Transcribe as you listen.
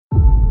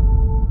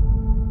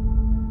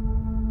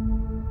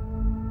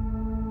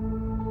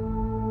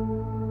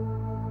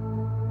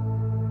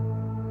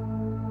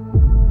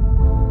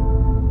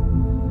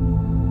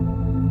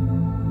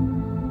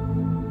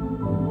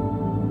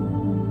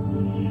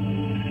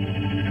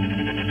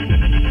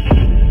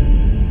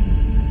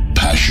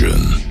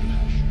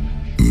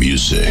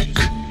music,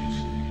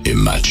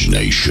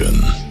 imagination.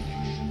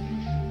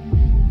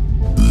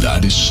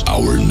 That is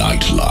our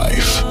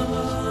nightlife.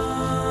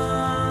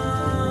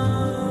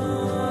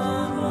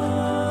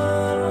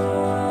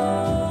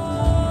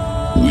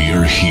 We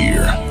are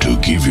here to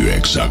give you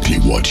exactly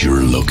what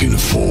you're looking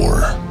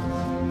for.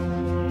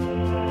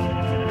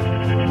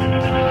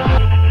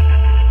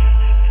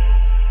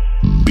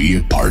 Be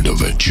a part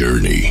of a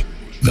journey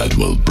that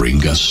will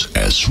bring us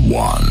as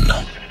one.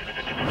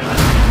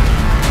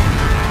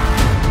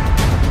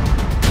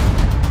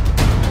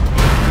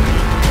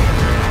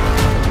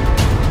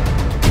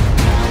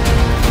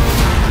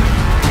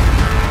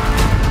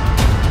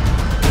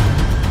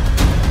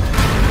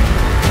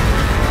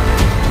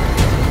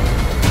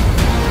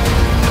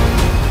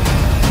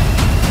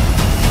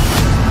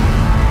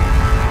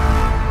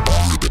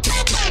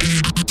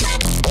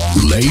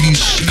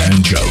 Ladies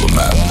and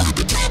gentlemen,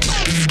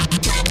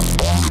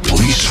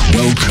 please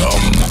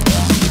welcome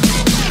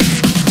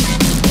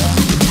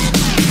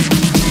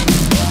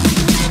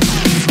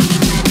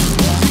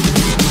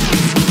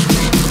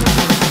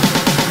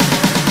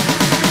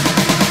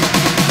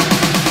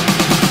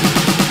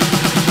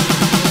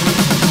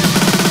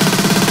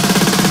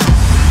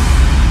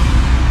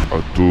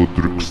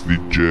Atodrix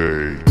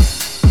DJ.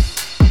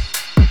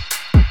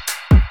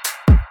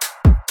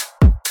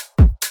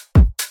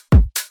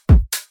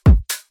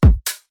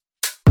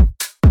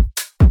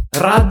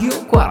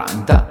 Radio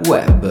 40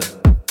 Web,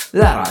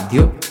 la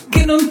radio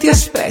che non ti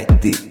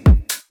aspetti.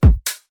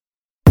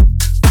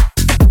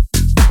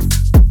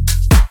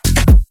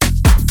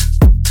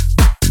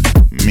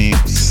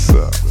 Mix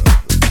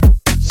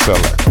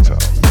Selector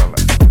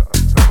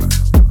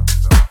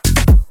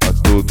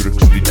Atodrix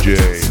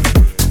DJ.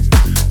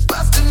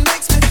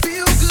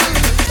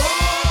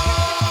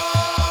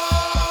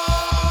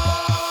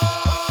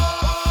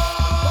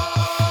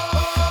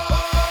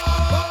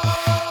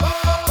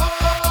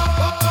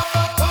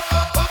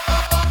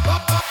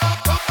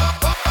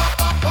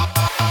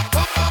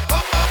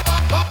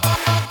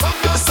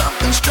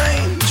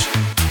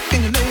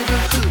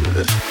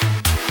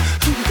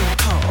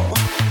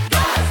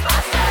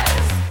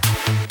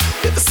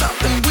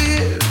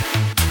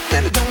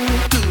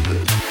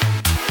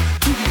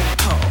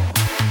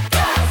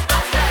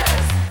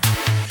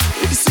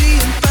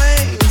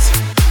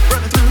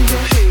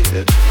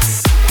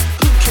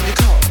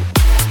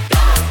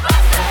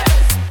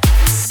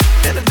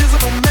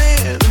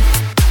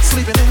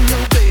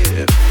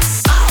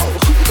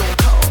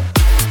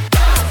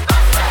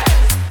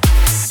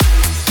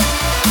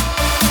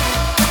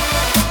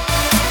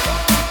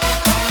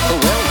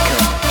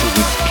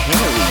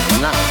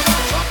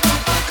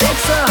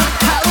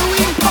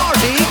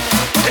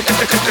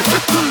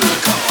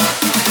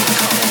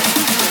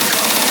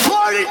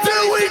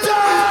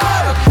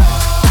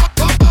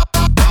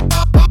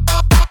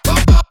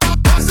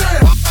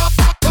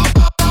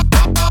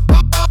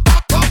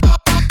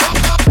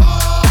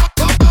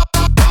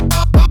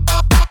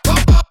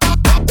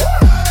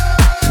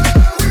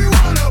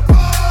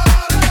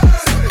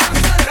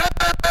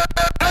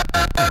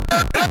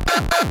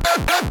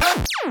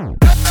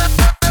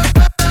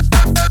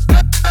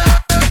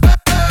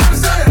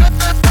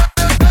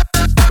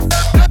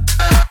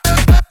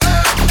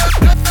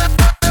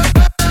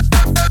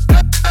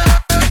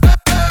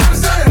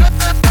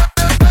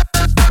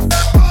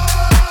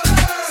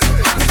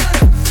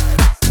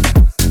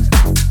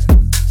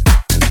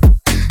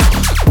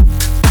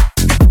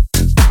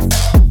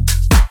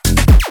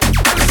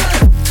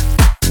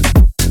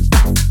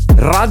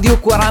 Radio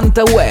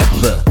 40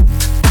 Web,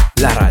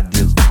 la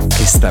radio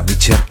che stavi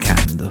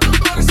cercando.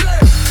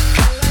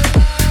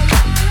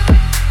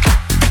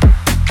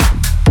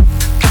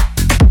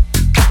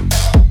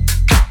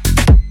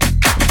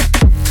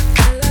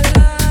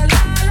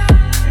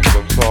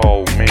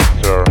 Console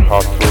Mr.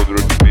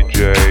 Atodrix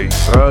DJ.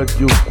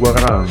 Radio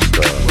 40.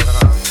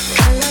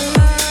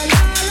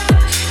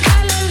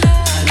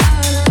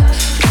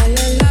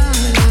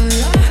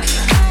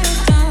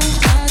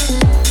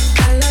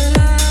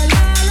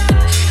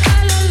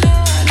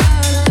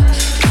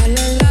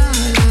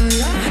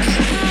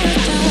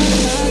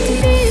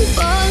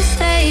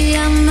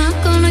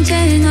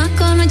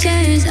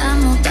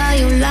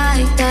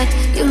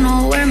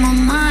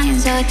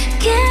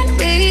 Can't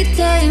be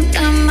tamed,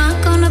 I'm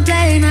not gonna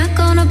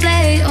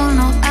play, oh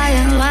no, I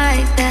ain't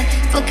like that.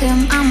 Fuck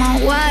him, I'm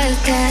a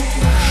wildcat.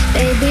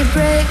 Baby,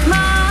 break my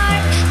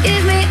heart,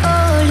 give me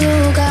all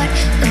you got.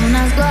 Don't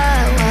ask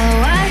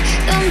why,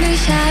 don't be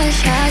shy.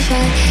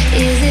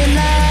 Is it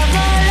love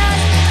or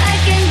lust? I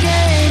can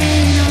get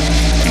enough.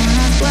 Don't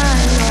ask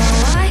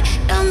why,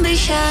 don't be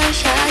shy.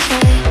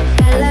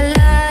 La la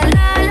la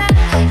la la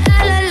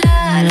la la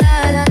la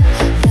la.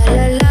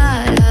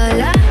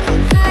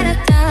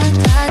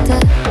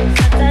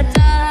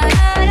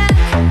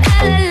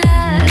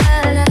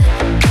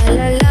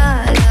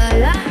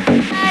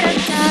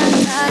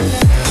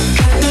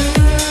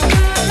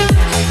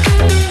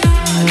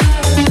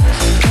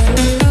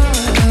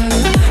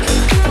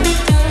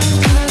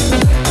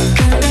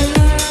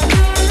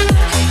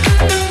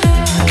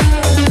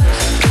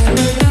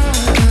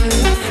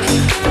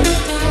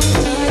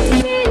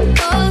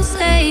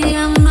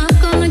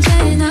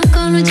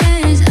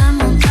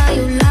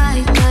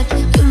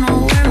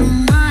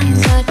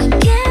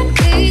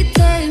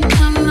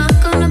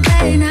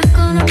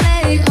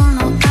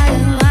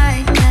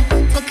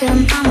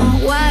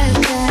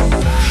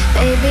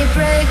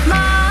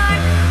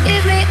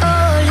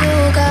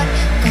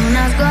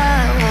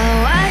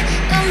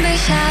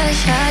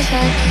 shy,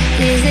 shy.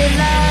 Is it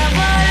love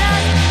or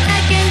lust? I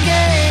can't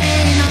get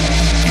enough.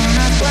 Don't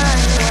ask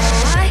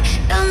why.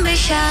 Don't be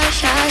shy,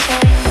 shy,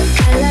 shy.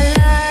 La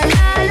la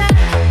la la la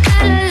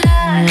la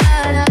la la la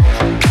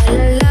la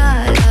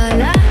la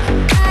la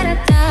da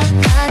da da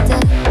da da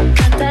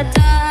da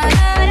da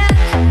la la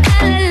la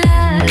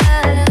la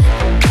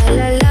la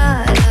la la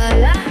da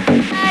da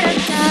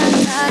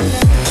da da.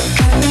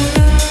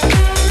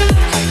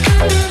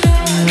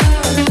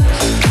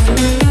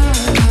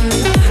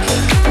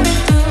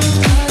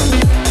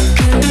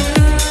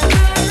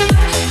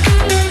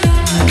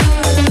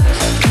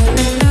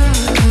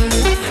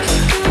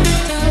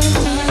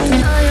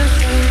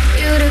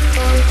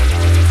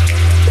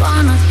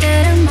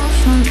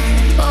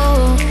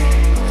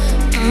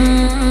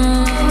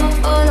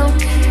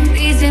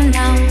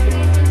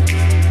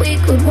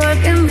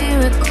 Work a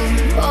miracle,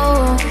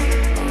 oh,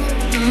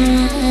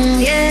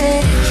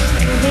 yeah.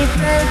 Baby,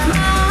 break my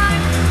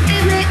heart,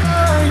 give me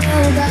all you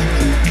got.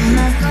 Oh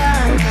my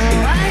God,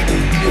 why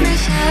don't be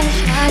shy,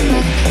 shy,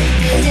 shy?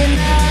 Is it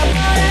love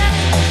or lust?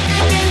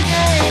 I can't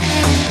get it.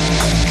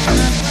 Oh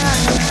my God,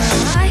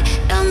 why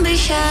don't be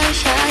shy,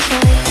 shy,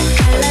 shy?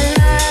 La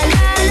la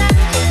la la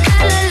la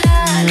la la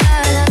la la la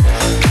la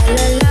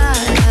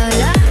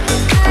la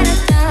da da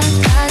da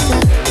da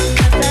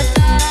da da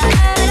da.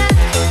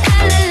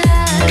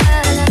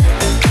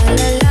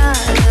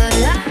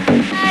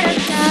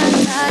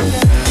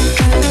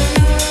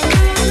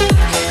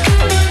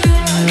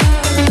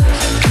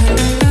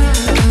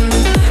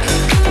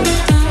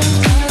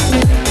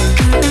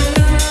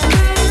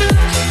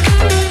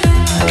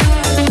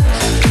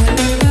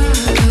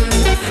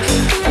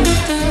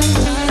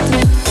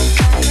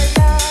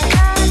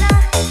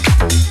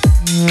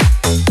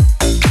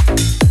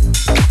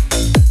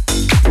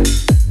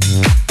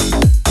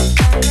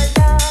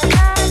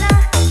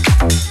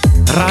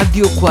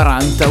 Radio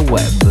 40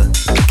 Web.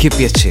 Che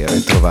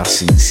piacere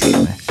trovarsi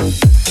insieme.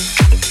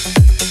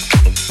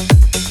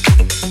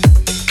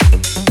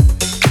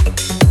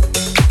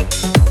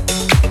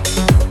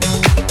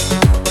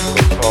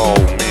 Oh,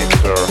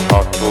 Mr.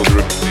 Hot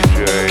Drink DJ.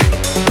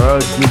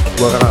 Radio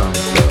 40.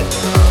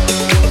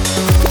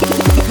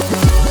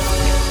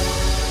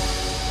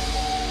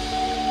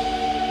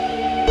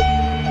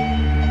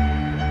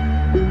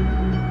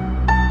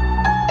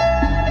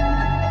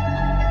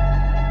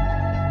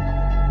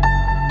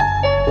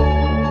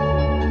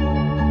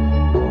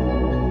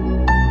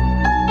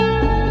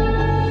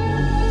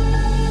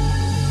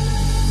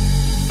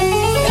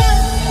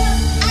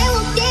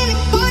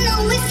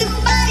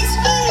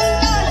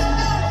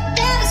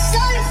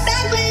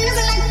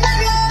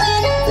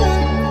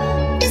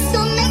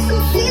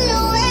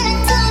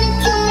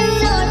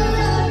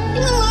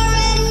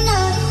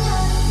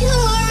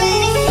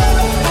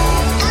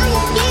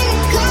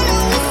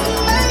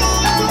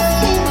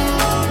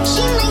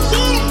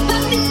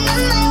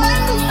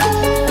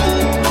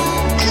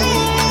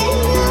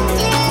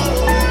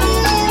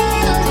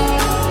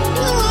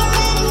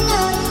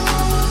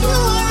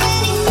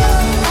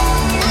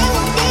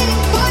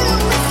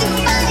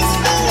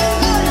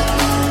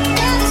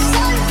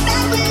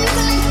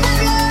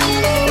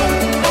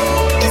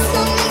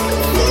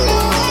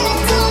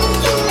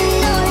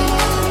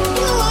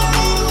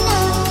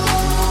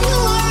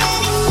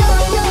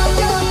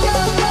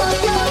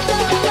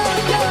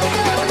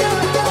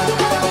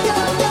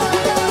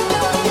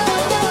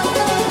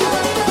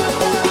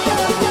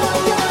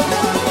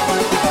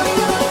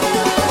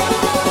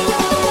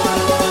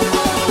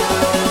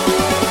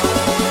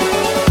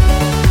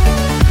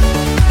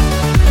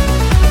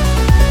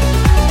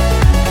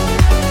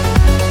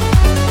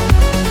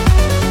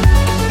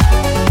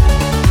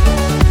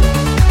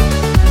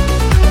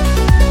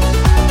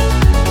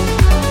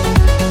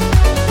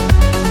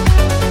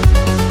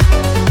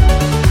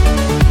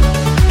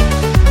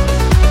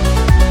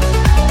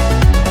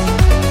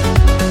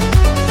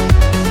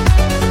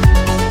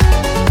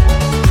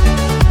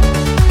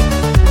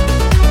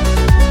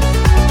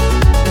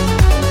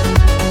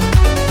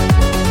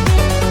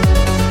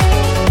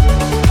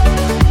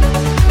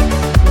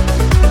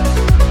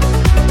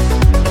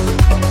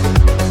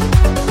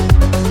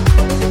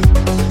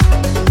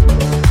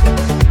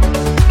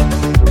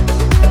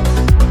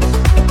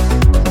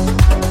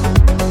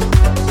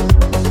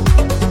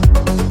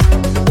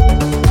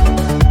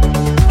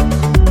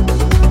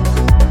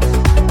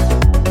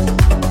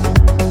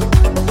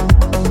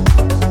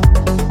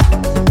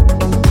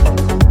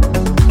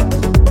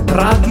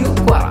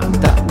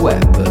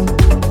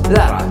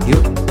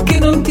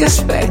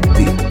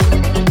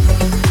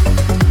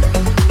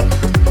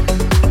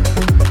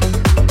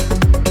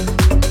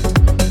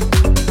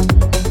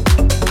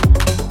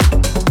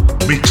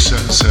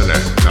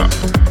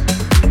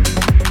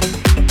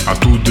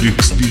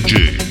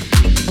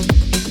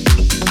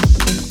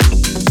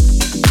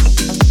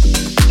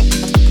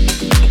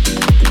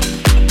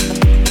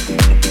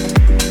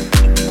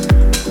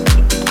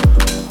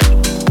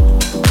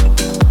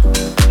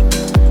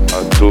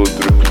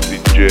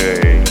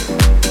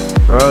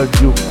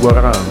 Radio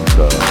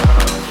 40.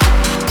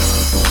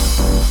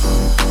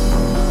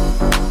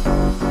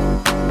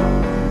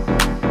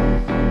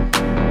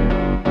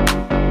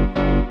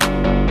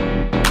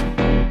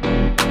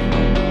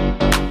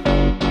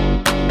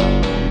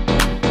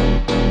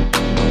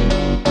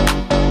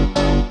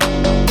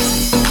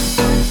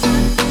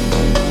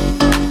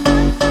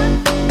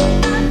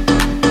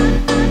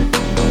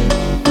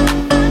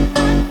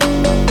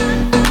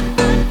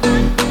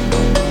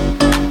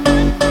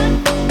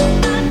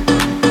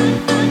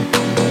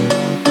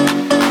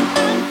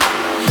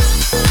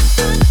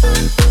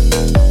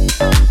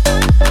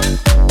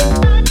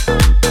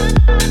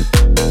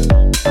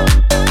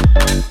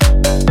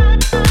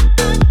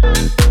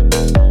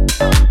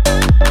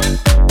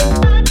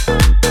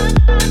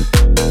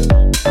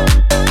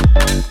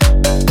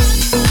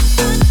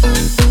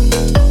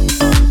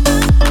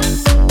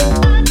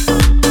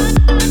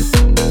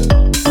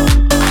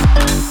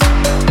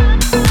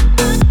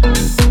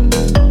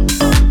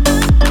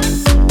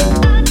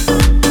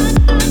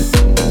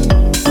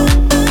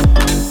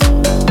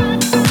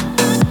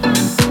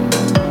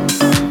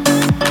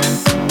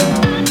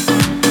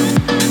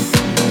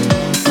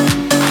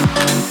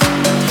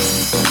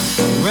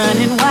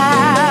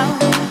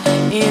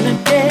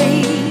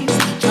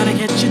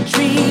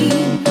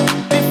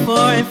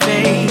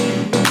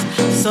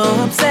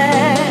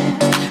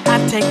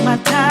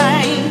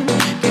 time.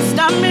 Can't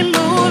stop me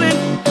moving,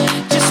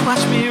 just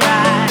watch me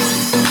ride.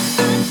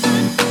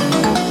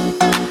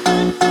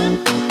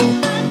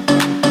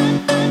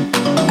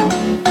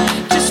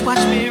 Just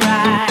watch me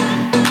ride.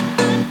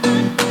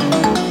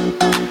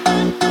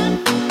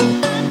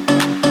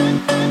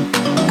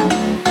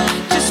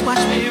 Just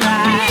watch me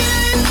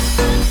ride.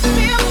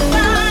 Feel the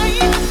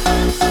vibe.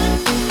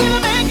 Gonna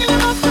make it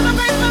enough for the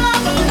break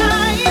of the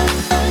night.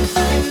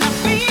 And I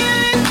feel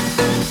it.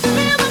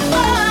 Feel the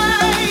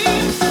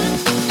vibe.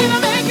 Gonna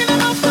make it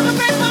enough for the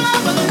break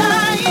of the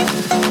night.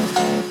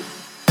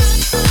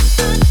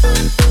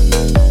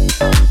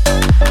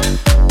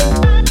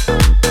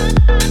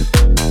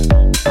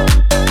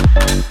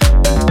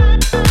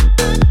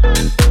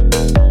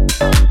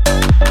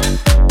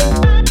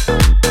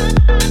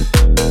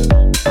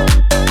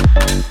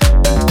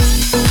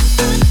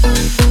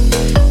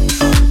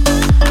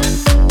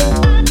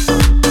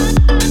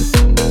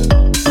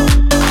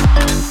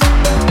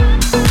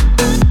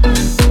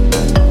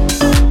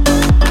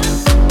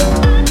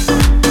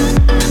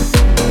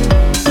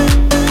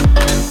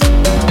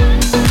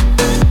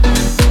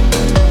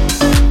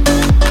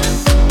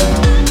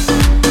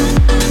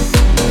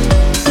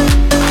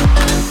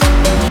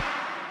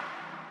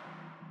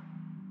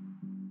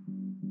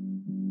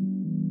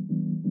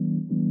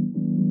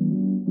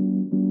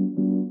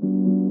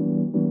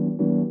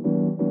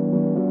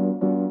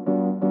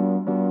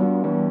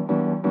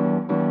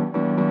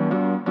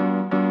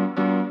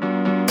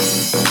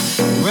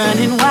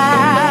 Running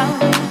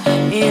wild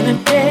in a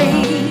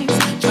daze,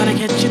 trying to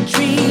catch a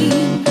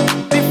dream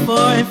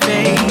before it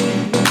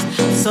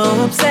fades. So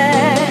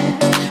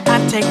obsessed, I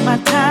take my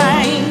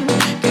time.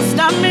 Can't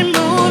stop me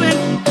moving,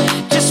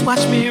 just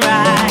watch me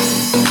ride.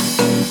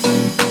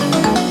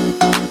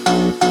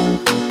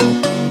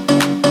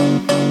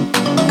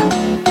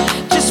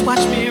 Just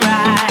watch me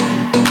ride.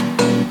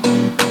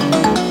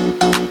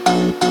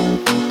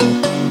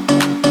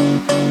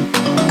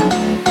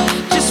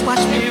 Just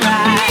watch me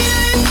ride.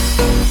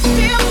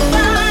 Feel the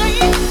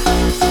vibe.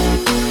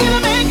 Gonna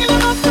make it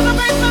enough for the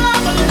break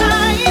of the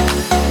night.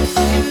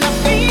 And I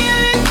feel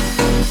it.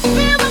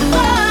 Feel the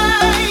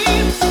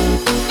vibe.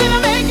 Gonna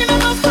make it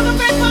enough for the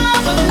break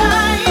of the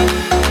night.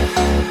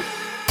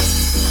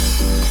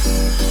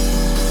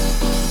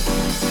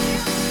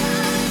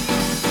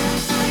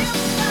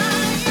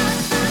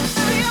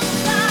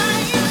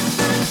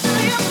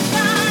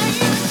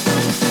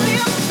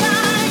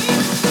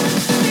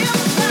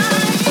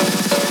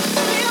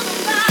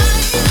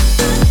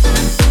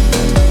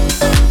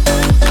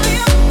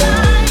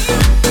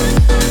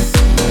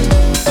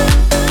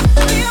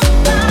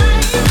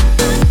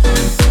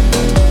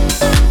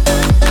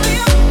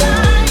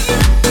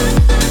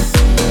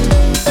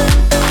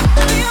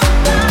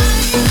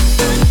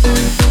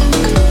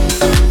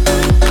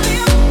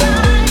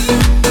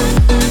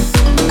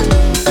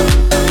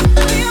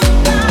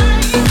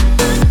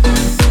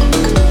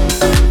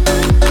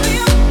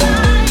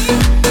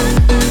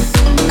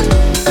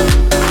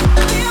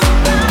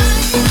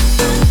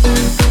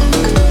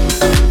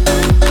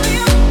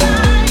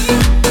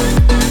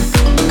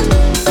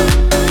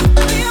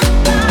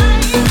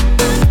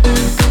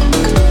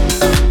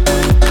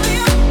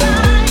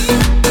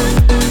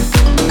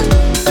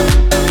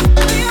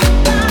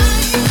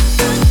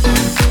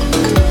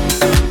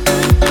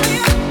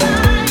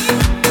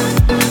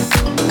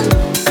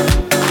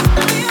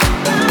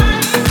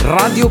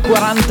 Radio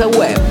 40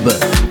 Web,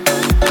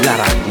 la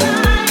radio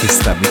che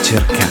stavi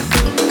cercando.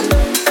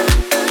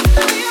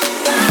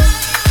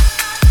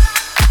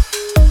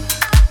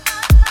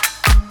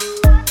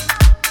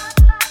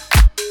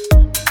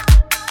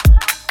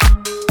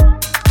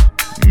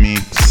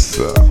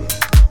 Mix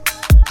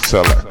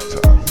Selecta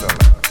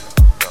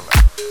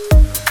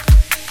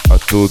a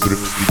Todrix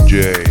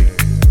DJ.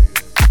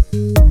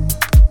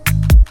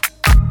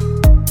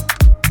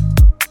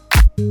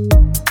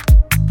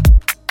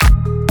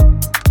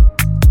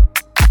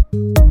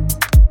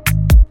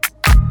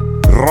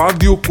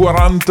 Radio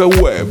 40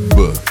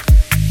 Web.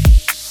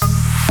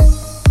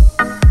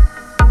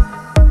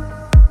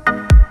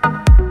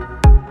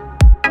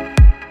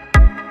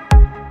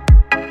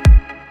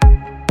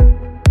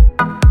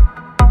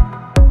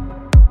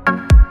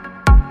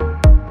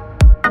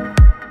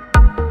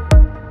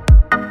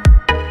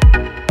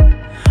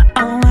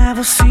 I'll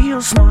never see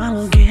your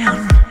smile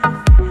again.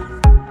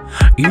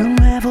 You'll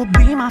never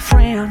be my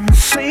friend.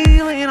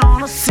 Sailing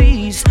on the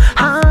seas,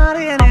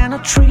 hiding in the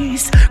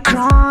trees,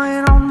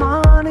 crying on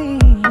my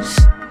knees.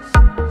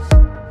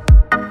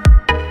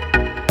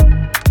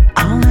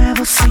 I'll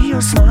never see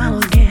your smile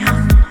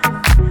again.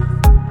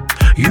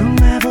 You'll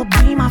never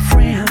be my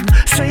friend.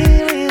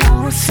 Sailing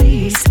on the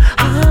seas,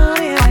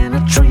 hiding in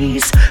the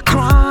trees,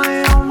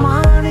 crying on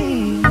my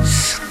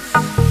knees.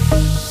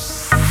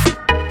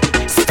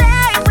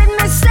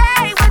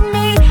 Stay with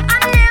me,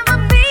 I'll never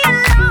be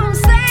alone.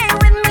 Stay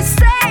with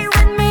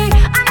me,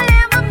 I'll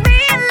never be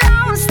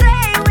alone.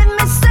 Stay with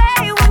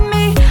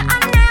me,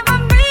 I'll never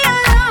be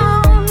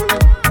alone.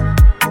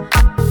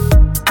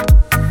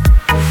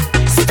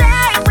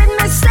 Stay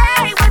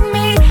with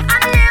me, I'll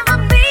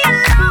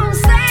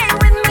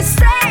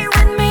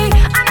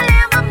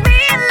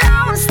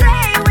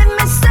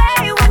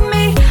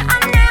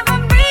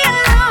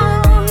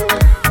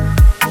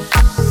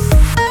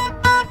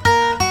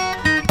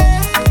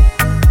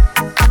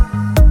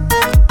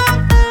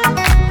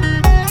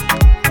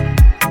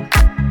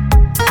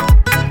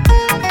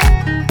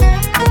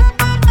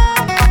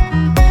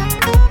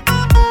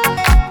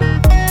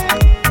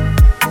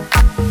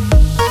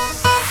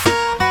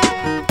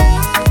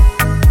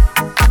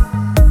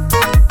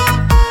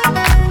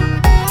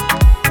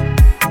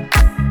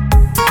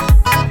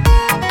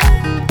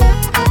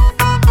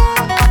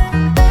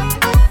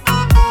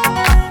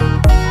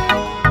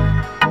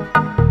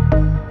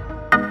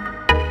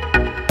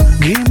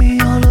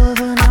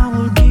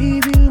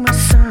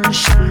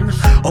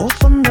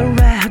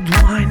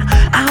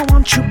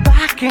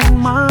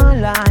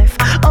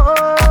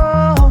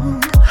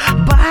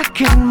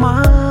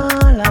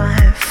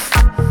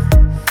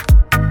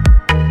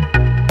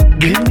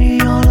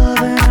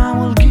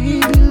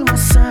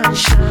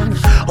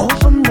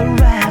Open the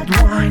red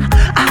wine,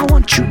 I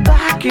want you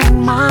back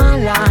in my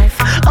life.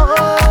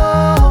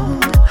 Oh,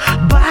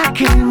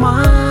 back in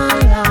my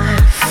life.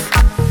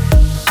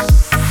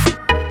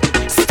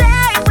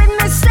 Stay with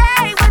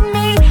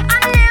me,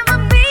 I'll never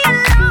be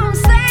alone.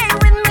 Stay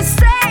with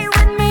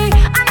me,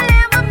 I'll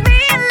never be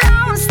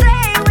alone.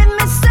 Stay with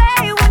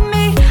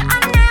me,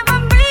 I'll never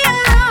be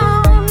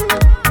alone.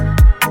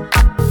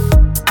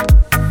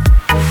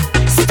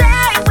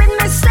 Stay with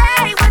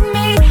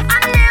me,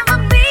 I'll never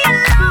be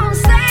alone.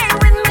 Stay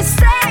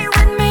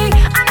with me,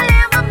 I'll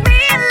never be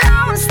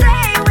alone.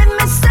 Stay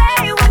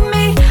with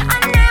me,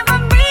 I'll never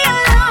be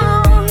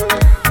alone.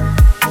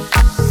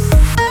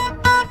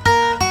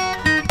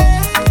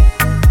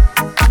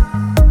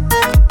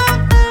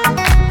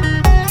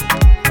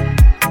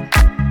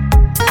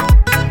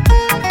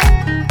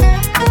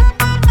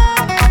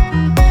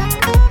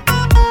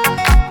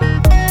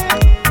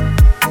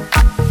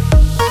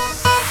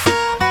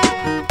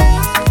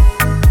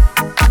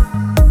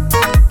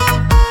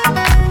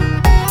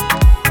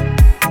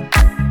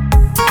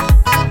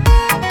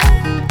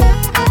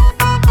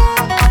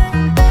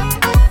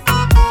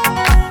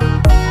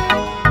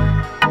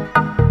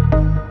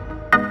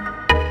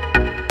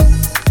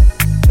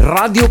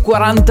 Radio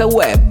 40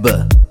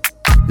 Web,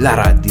 la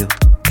radio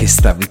che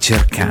stavi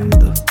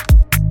cercando.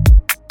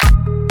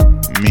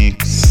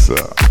 Mix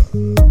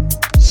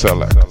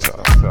Selecta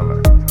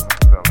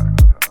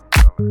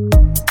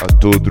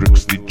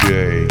Atudrix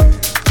DJ.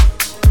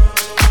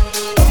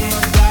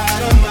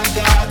 Oh my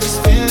God, this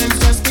feeling's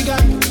just begun.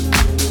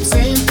 I'm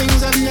saying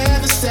things I've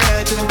never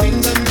said, doing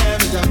things I've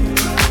never done.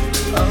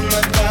 Oh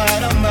my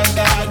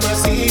God, I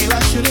see you, I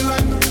shouldn't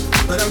run,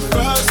 but I'm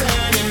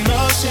frozen in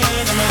motion,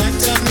 and my head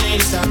tells me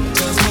to stop,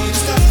 tells me to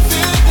stop.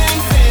 Feelings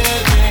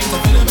I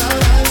feel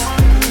about us.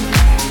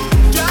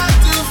 Try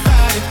to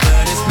fight it,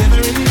 but it's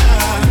never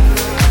enough.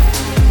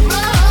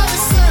 My heart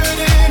is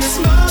hurting, it's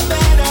more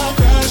than a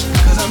crush,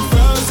 'cause I'm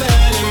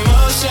frozen in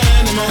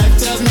motion, and my head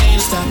tells me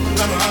to stop.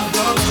 I'm all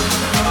broken.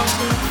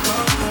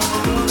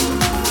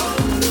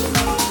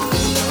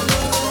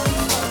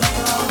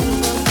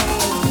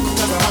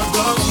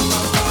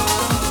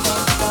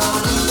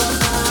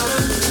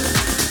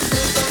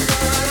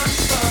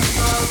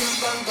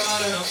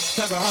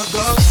 That's how it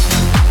goes.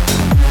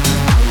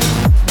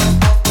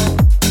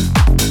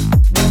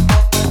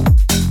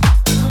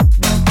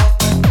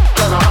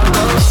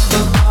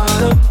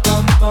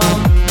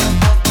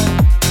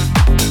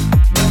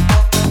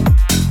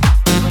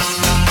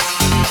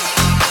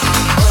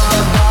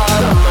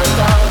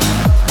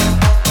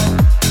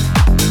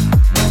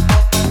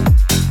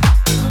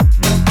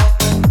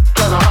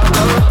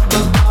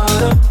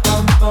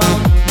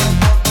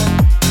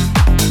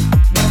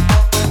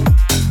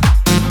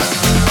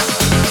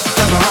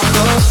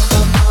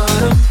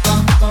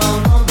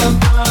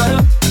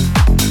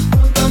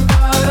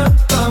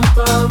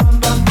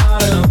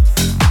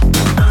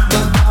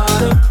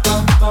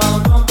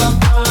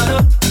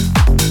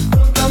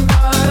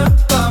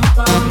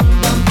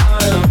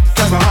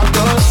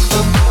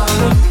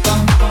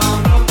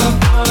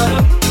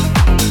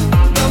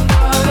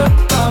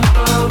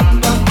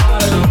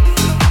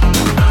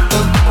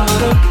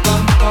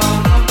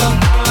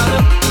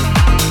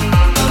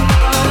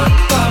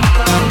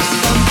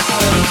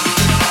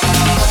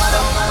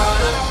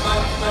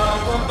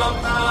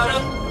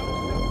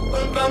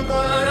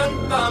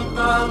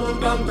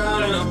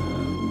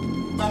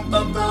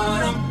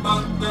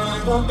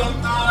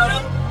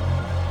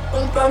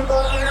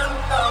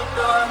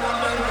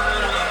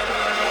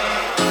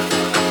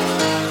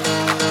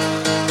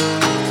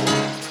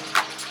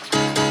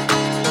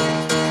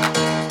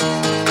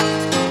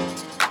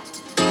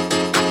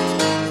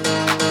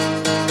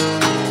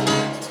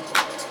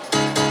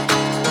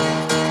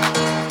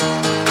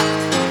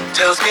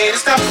 Tells me to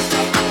stop.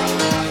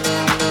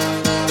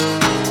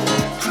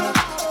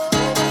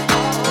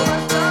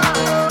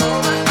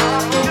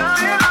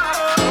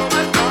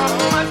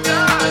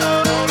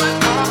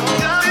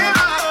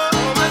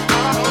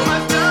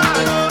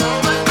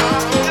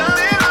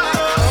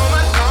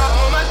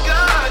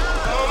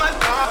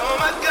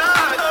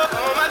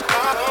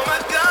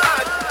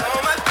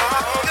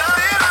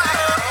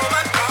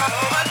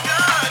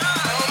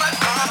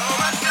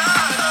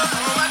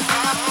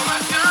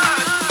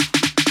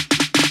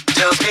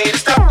 Tells me to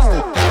stop.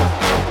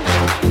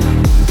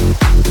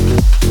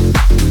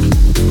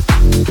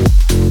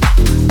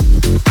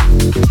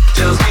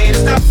 Tells me to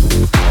stop.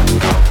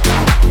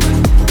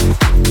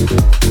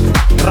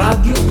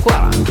 Radio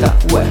 40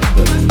 Web,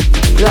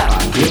 la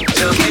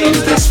radio che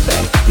non ti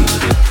aspetti.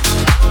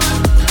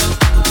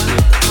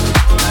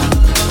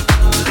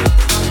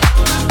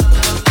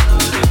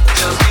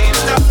 Tells me to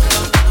stop.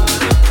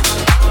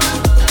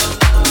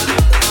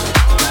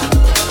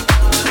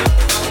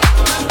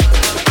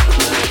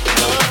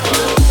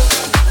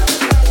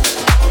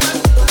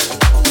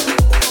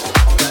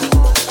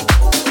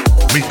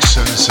 Mix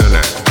and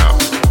Selecta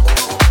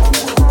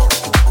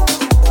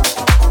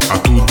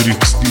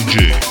Atudrix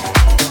DJ.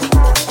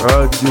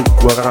 Radio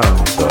 40.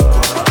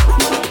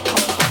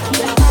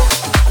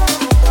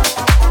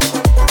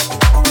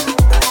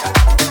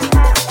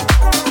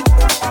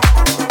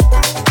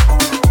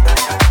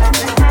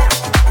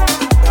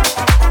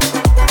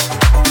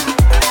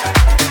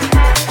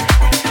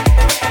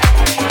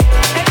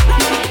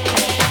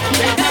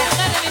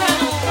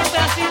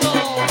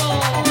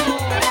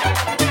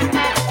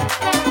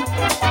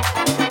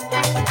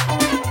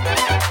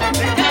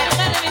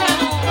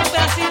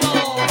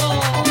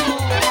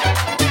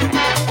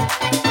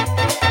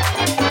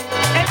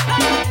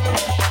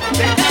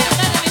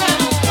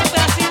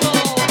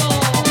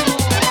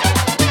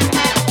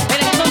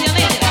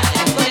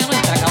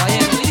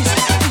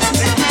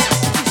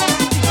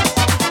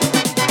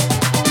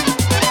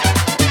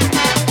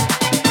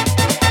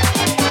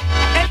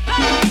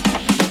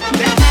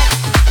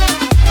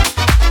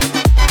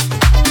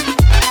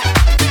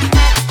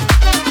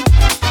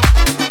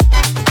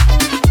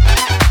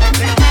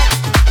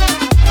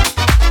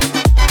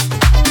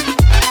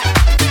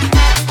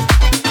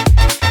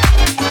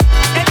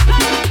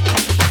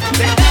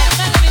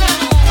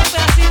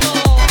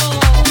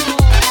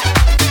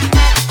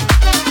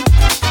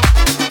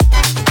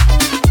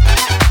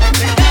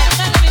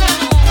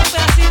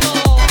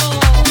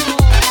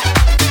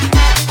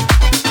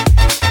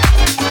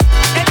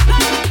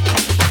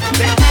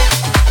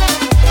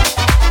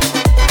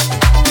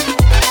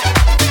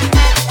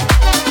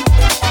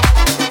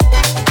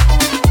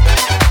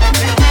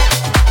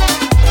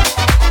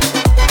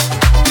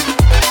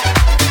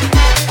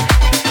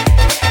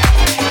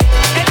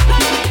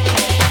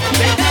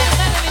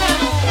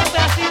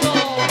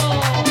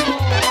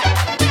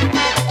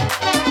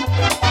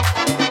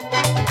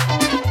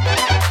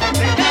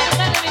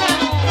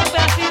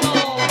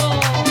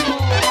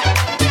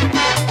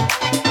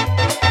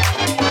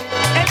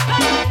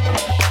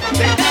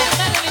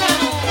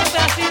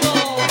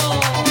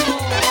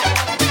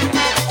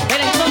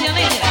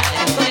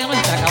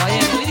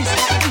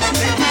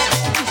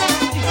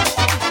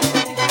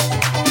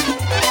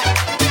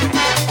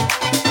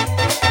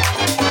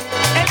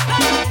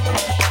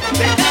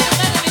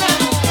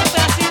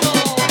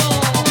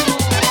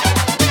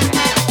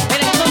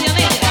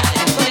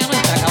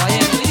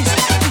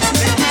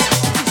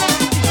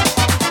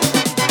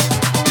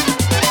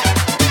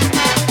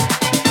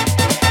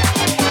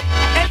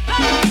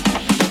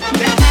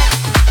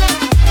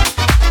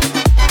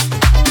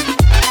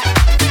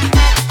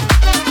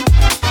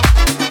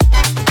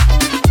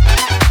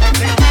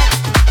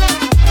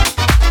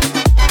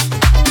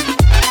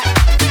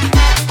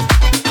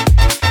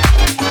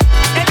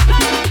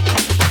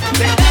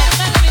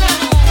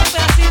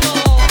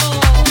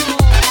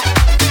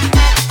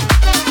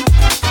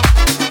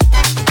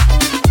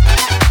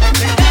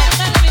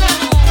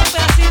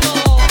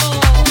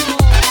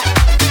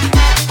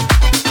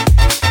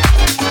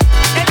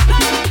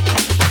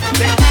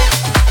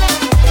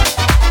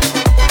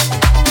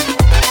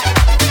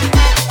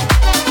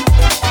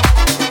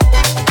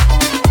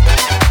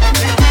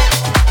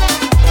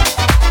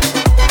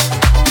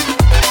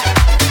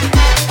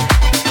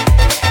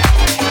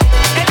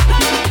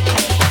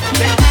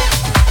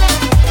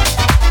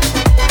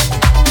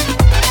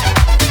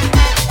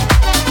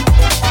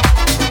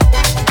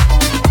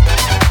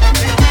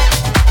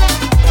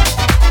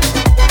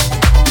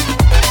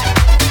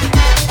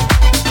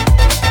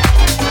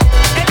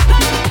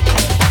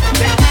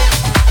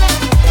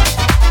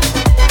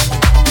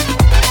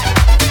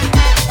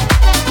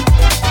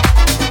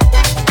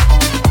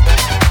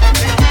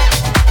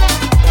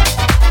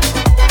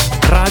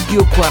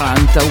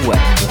 Radio40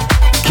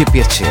 Web. Che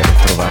piacere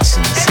trovarsi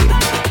insieme.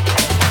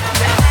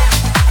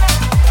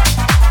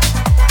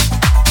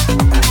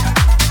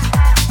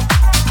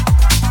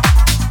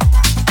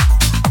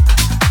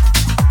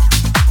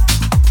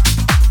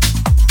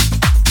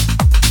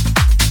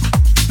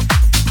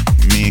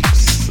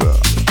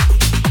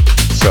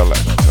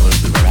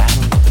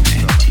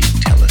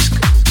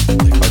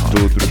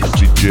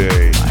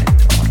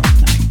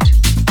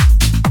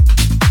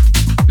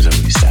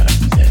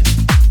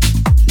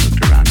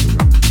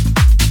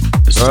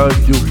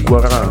 Radio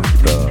 40.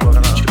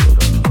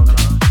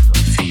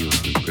 Field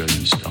of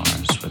brilliant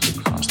stars swept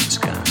across the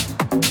sky,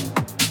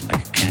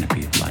 like a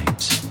canopy of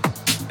lights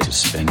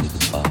suspended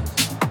above,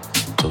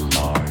 so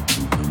large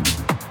and luminous.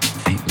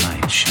 Faint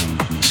light shone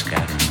from the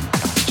scattering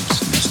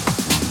cottages nestled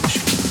along the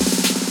shore.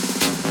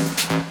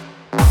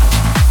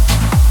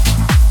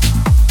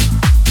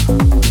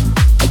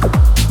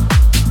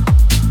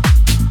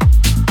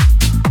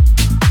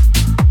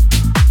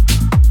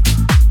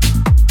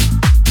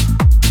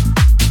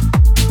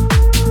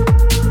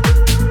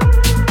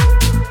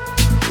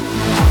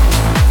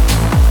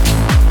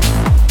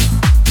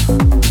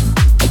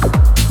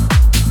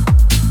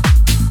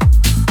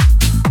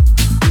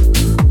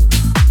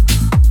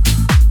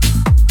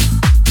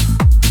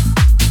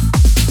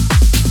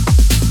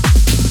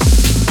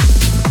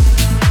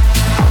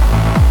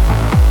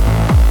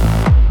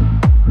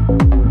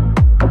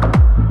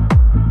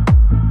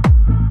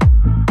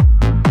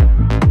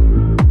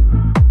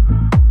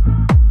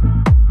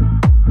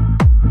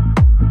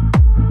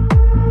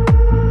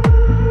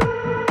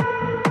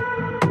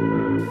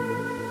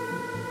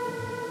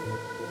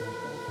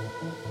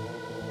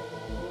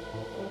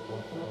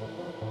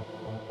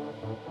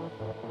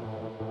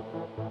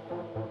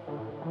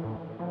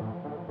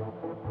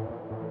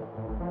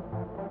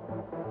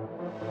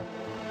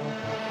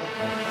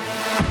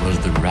 Was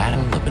the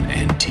rattle of an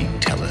antique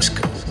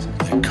telescope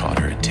that caught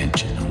her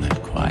attention on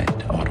that quiet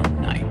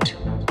autumn night.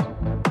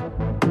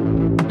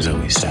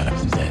 Zoe sat up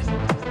in bed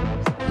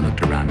and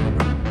looked around the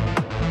room.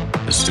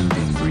 A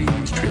soothing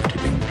breeze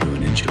drifted in through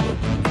an inch of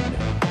open window.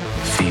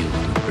 A field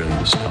of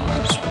brilliant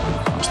stars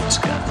swept across the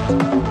sky,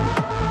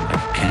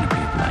 like a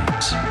canopy of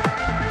lights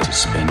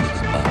suspended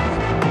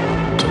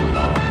above, so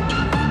large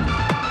and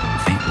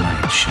luminous. Faint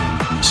light shone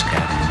from the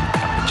scattering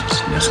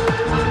cottages nestled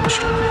along the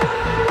shore.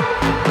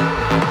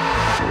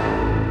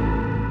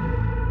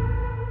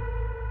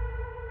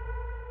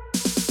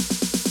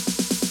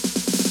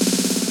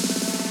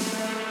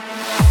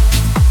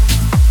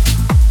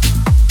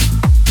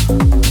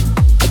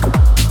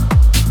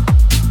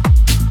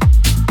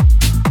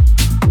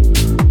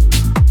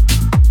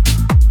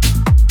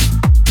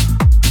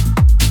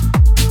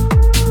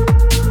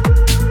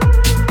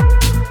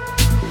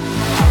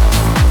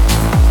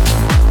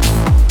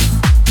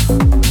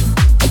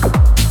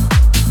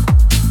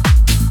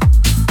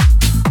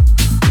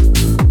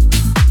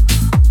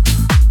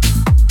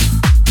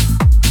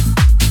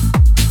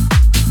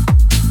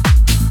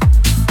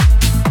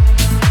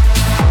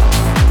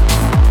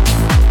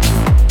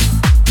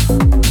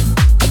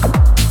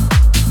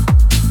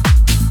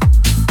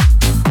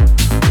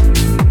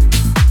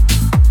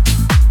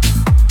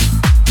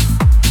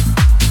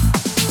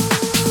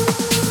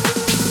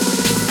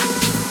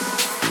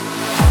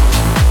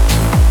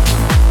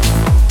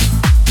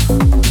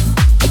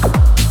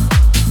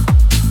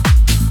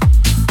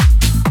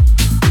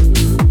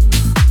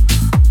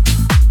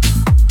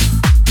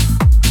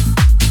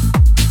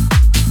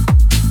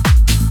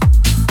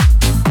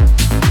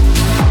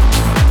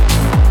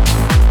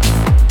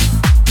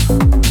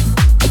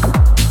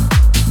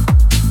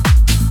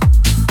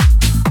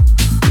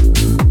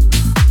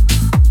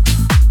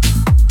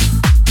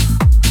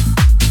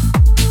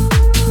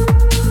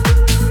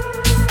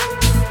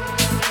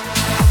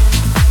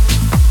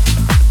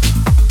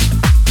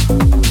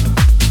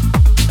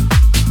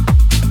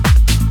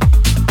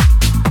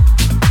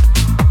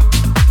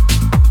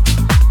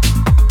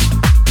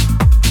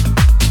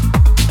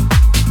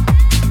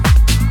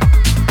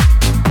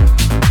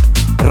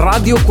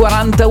 Radio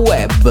 40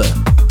 Web,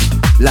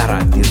 la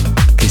radio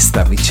che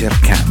stavi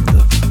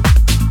cercando.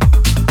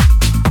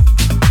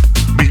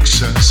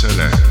 Mix and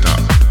seletta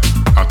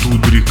a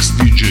Tudrix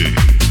DJ.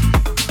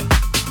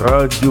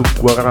 Radio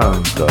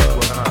 40.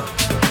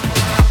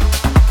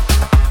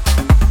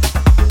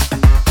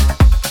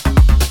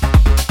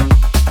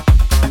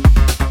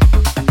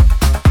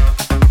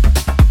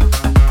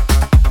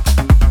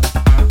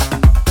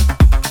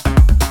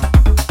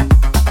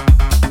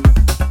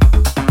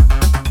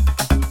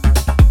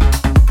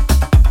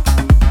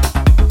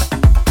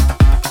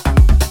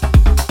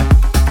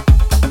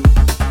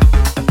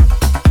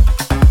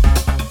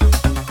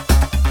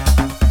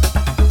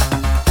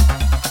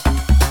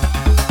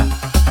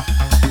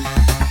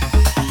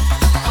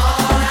 Oh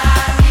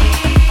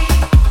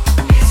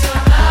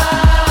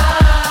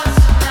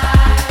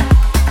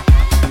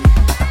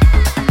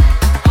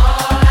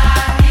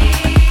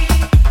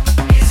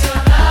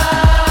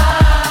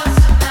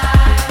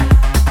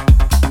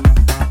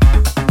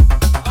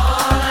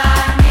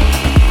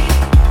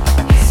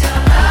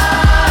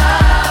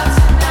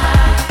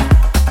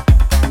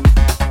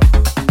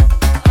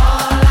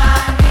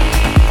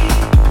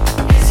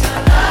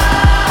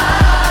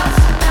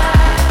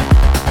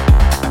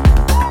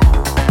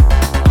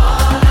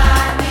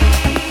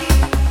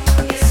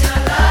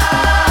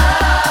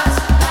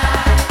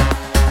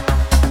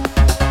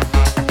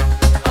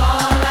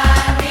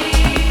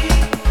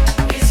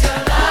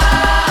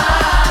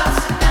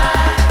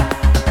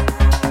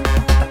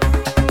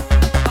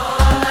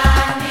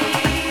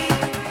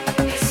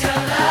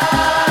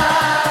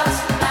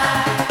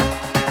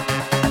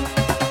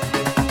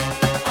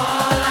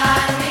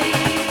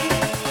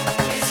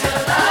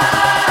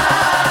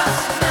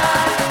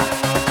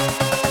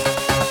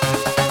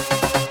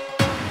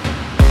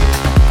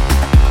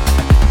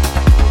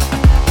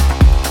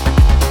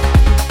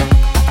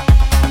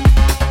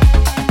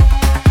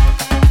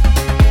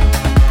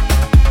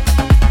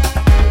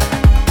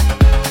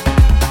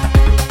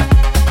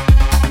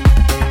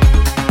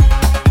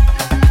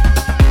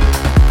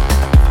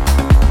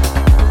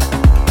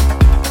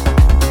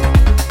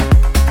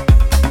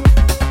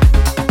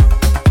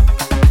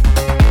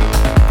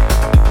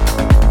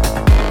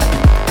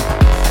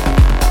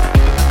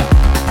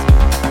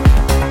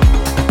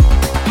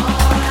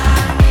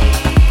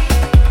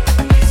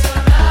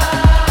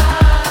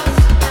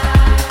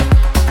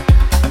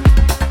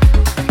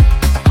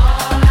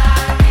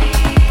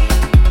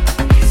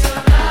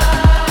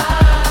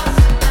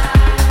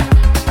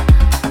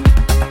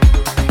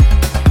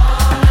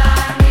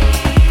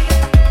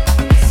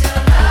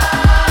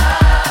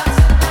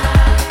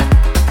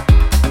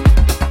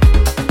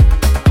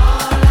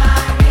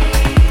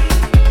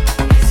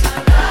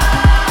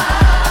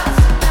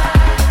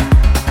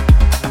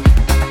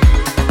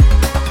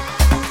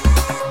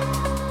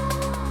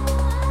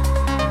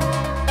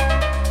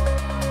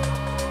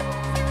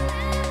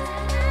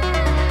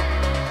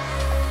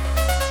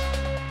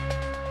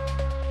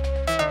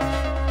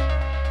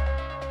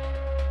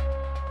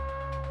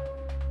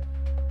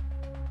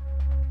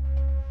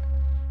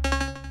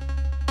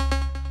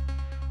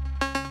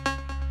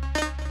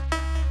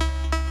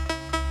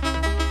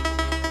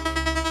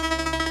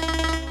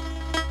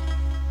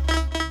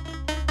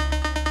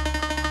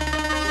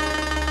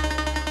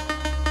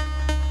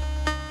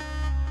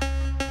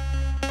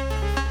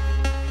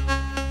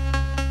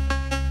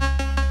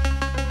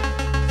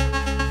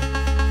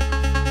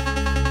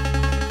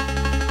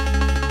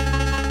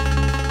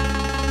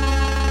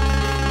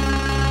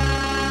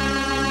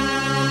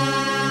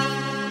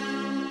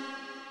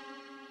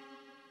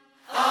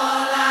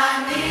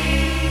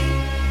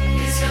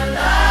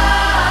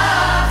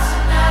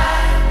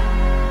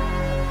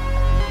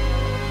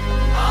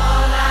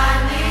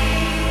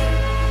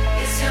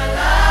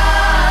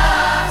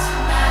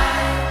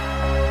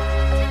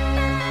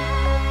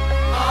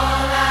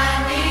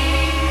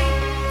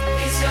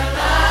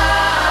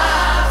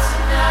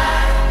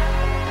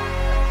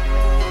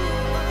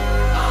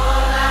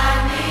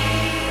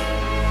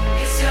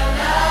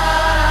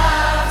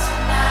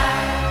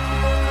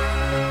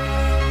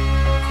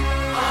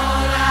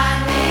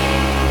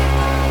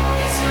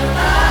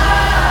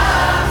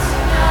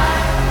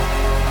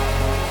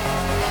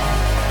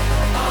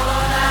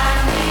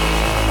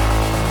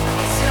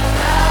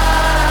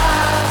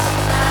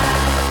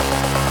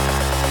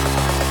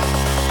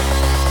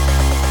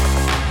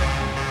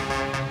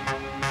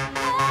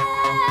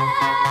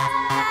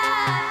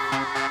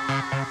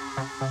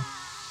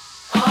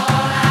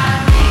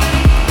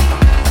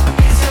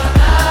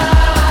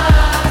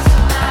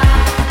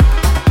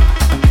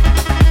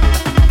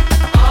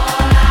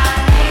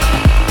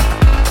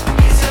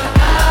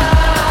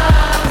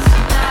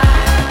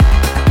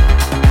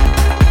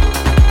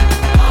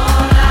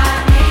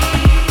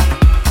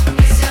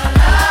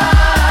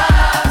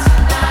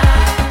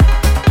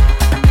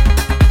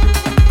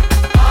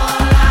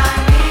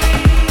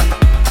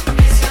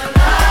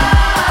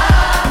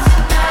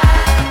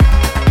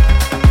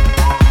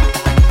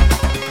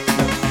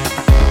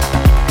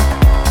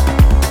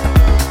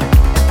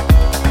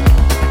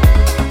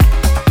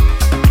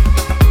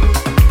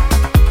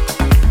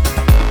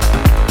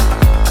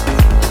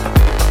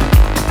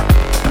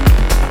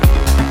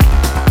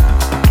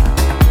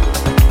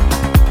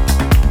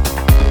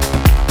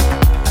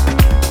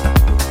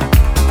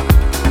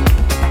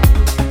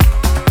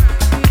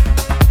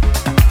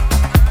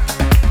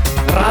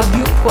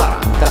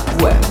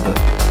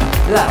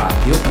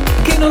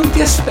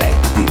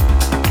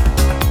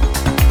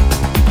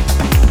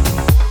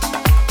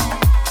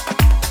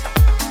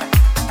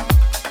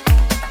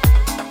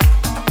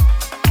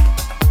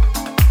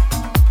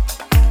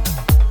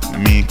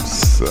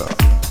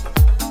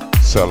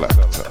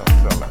Selecta.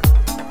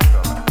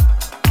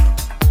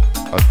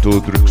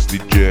 Atodrix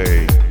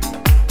DJ.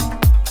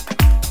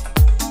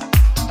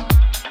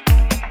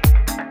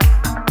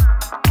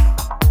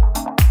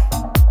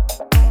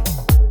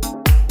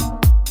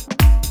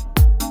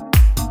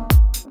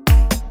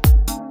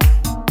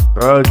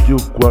 Radio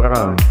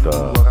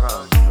 40.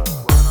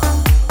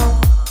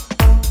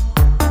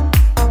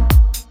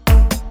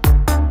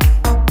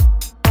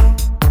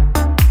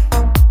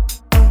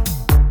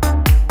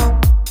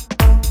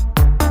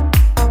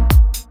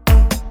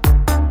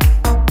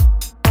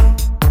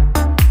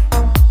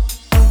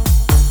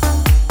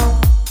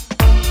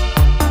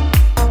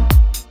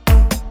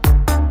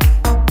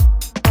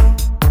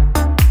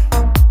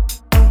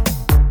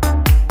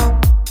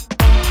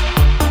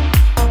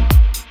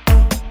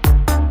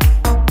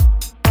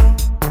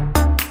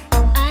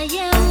 I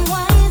am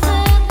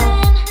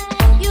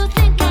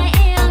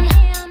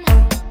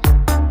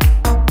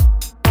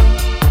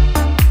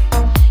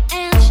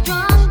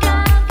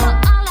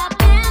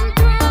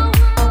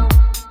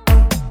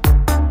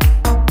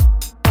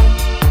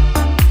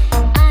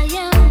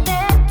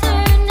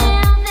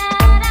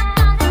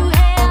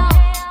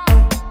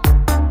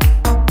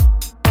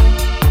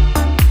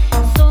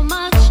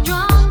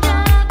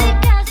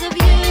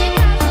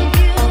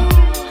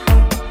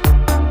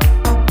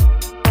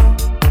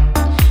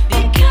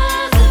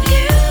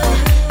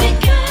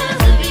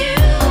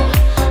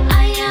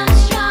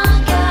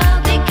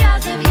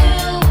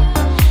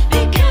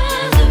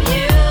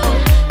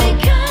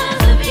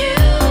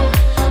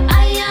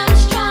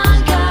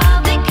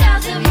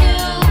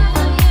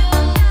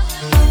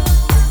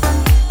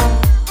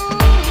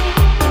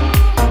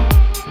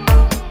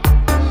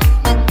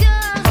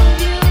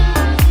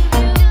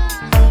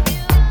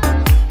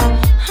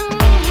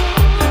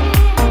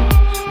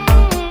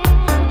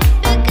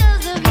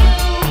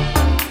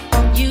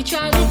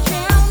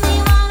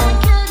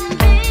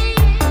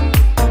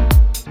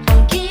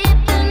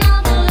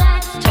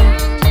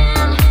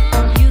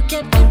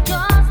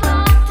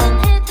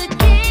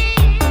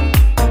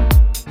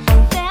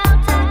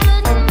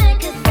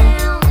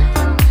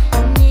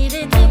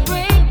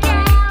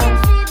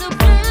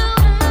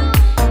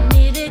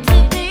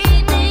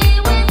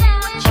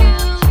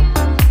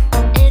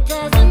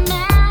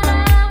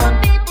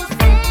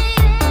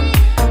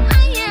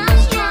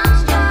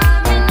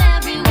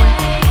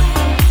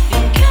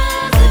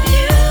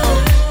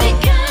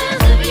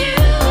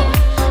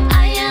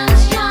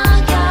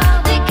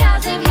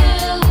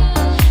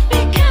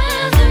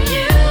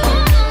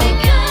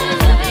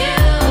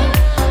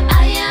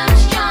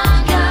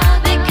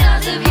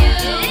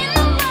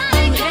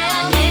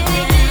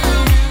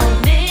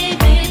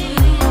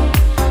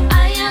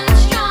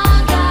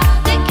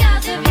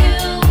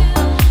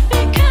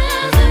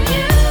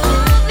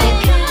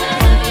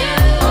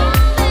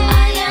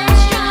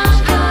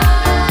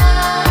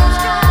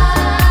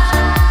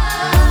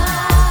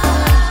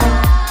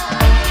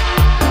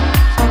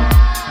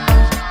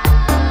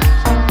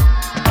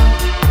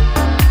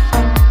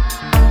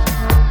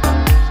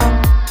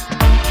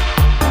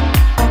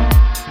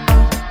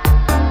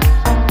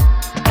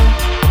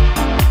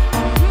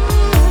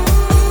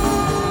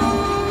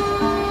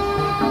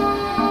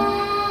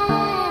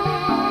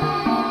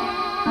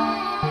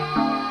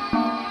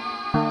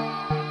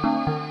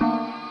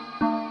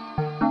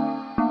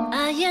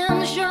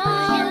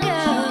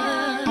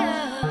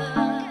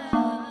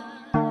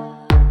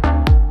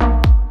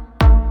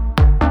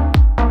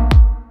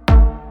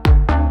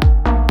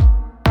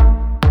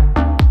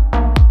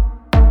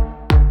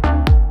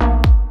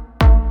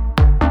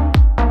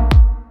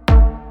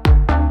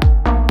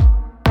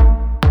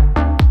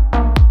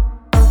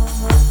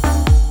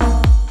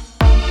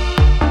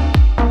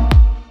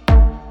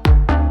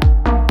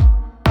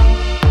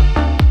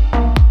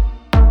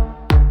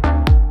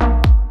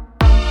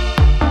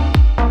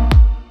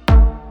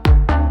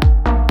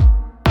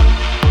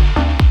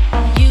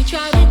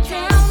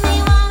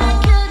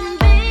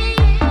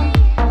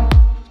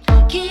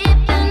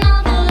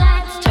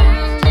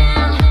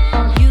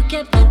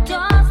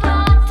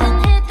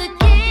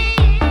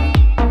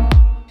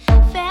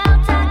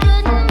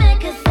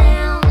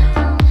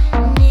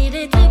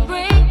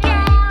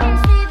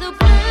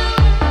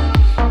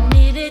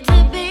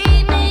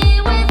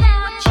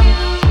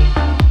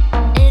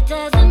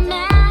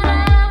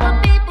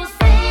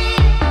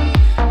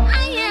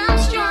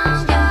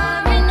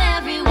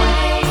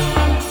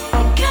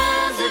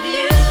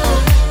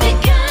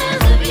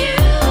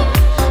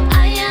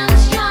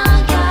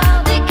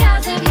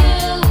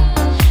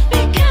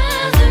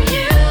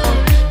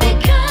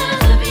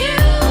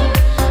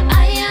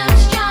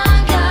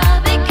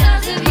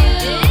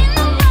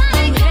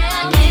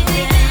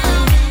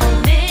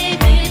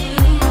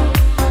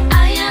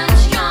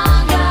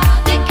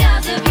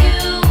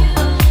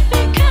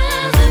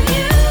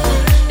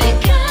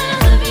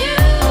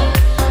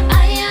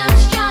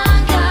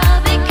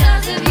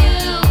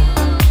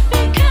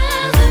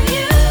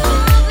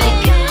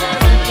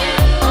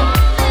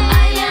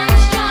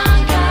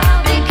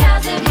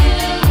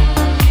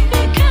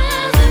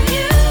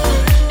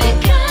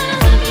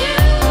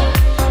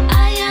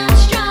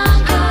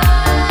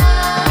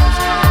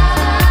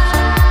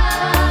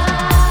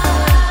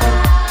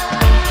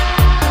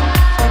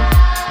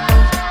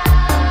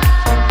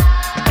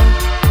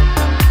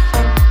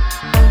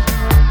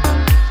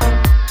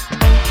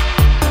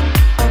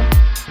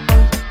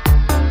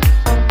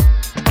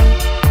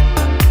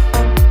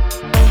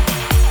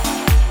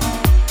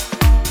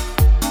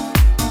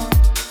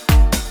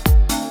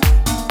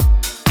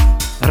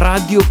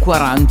Radio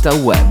 40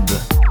 Web.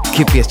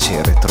 Che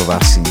piacere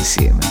trovarsi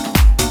insieme.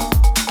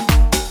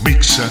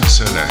 Mixa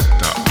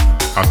seletta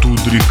a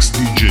Tudrix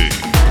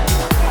DJ.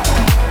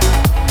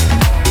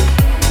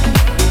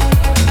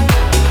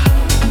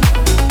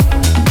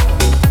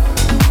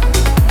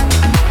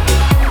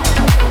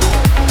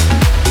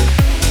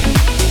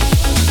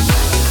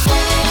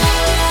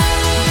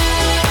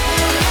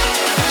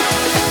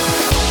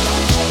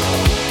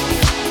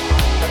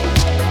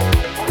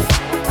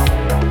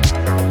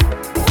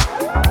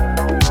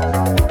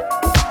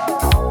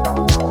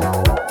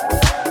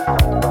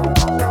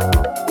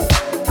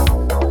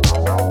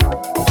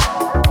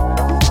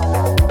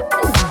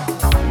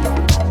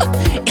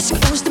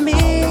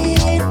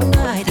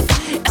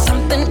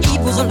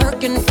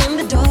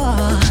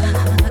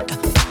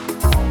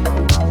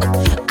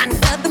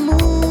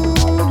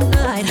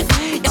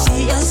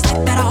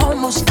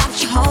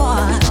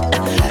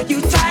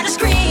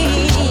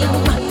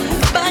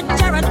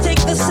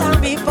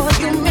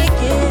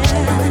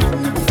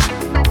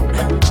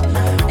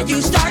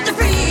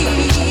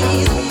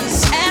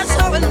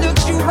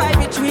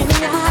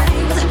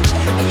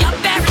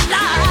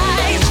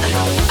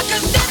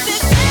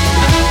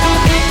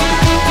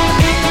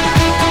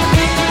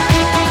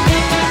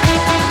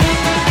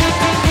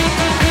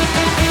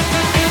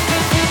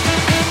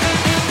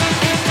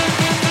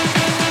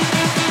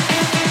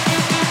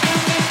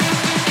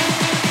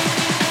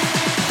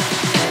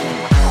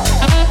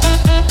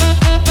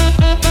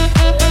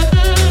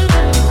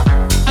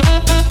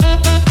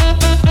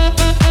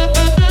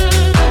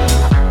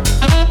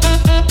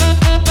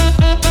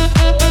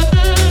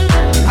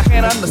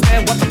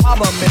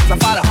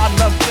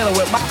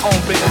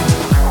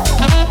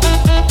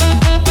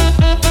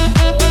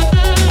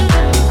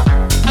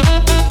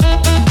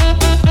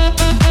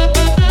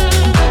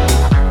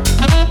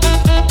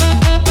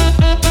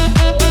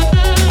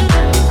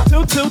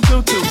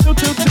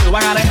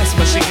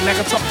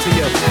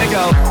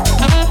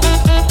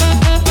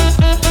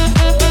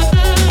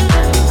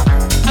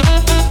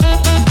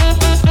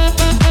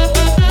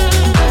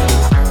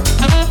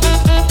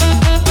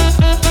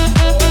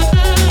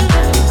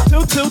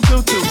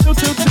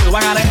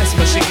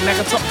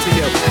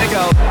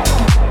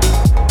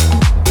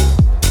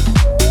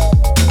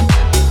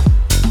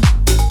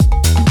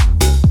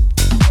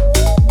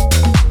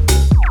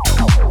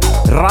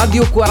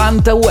 Radio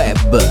 40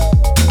 Web,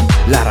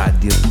 la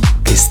radio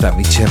che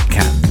stavi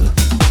cercando.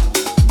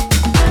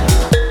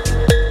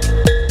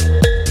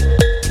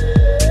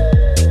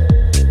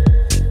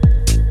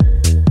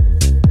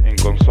 In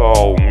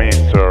console,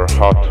 Mr.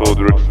 Hot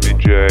Tudrix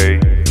DJ.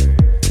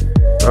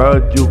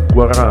 Radio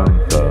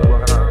 40.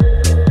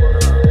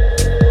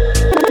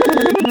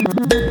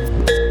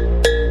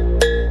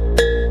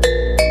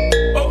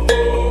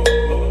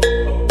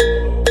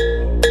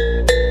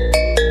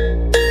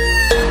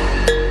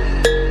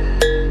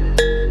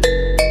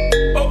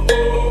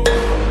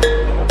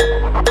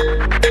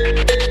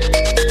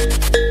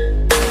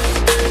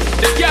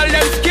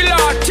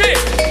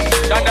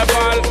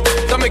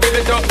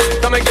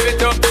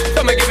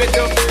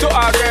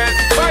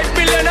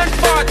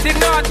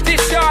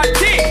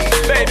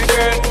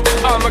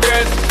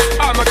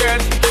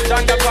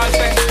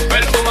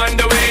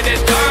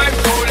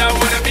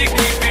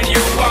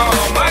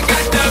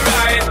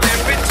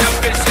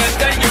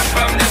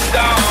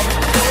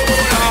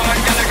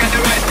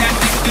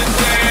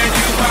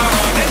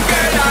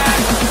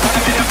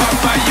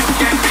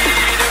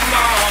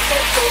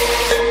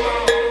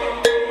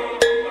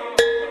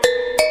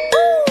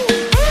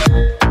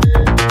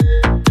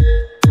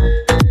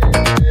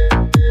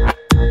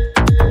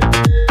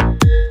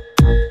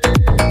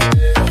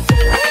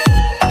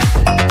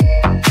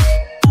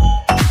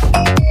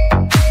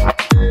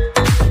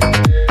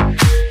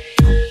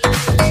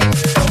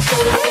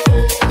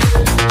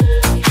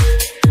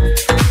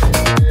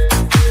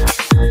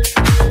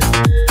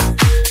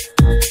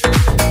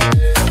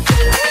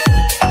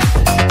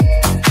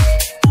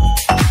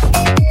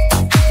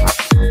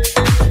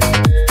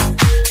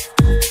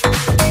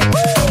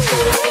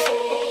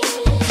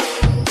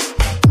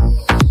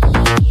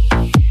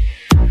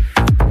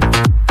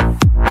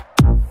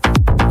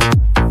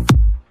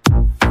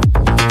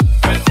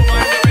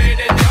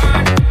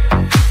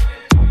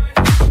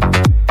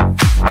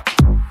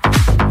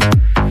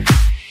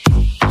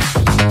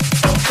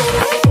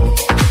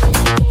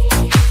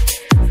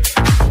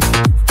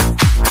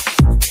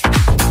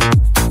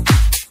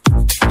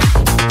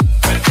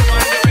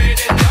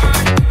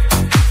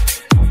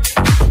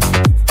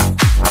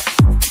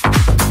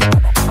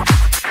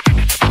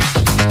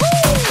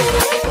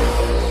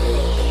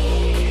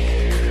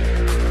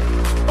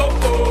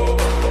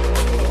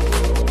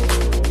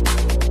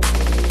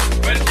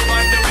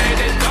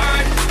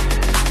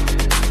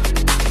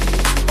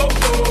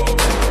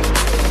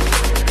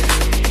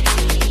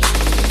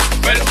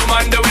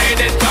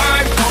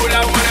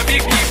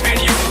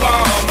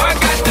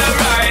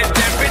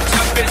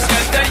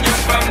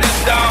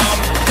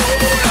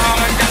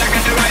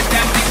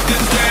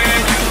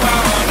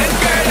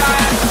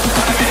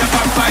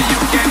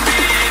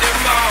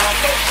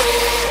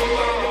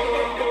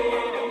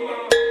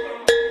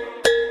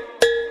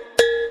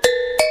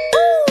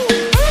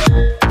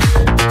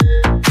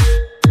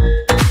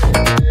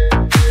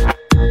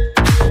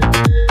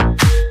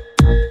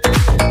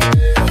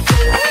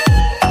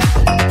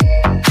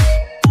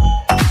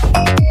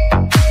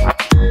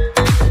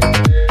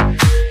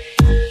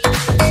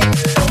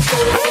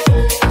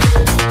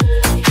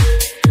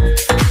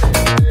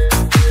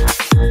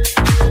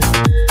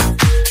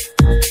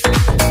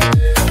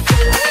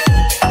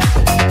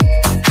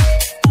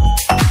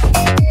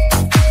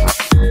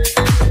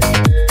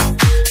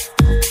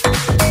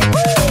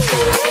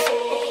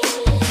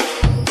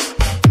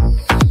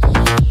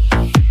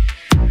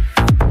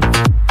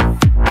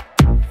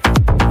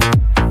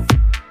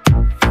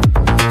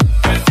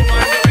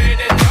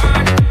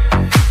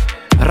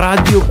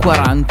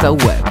 40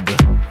 Web.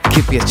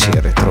 Che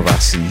piacere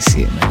trovarsi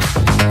insieme.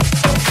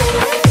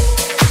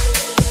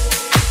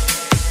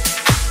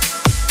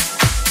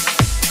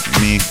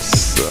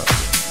 Mix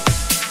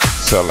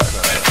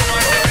Select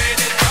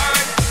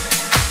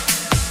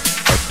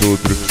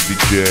Atudrix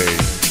DJ.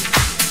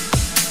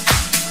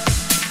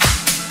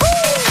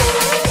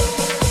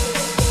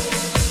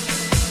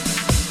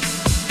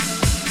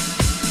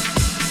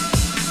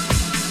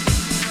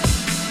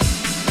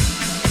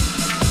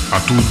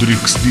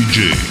 Atudrix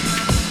DJ.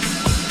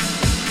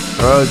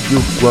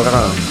 Radio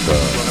 40.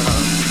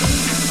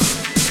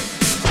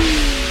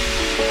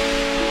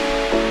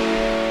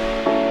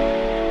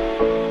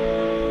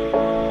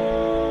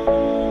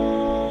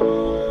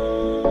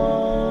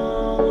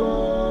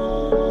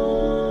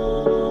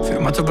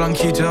 Firmato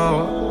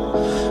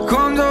Blanchito.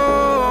 Quando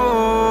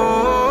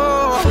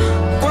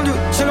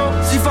il cielo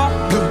si fa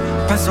blu,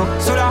 penso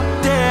solo a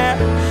te.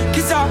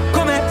 Chissà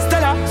come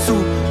stai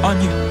lassù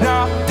ogni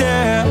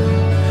notte.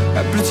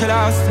 È blu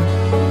celeste,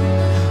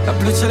 è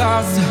blu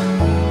celeste,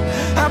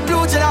 è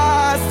blu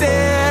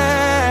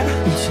celeste.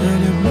 Il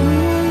cielo è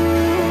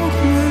blu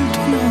come il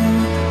tuo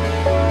nome,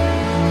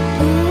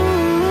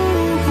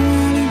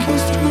 come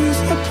l'inchiostro di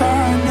sta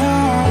penna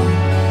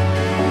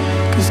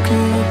che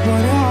scrive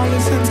parole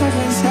senza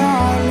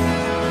pensarle.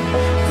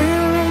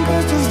 Io non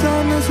posso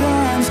starne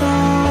senza.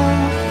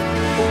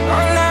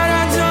 Ho la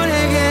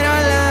ragione che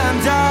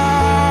rallenta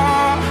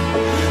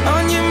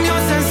ogni mio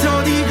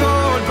senso di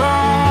colpa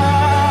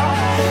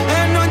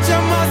e non c'è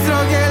un mostro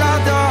che la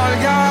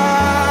tolga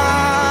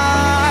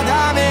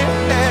da me.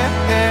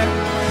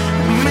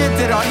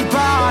 Metterò i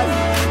pali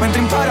mentre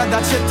imparo ad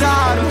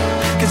accettarlo,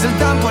 che se il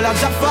tempo l'ha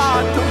già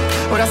fatto,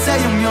 ora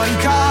sei un mio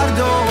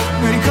ricordo,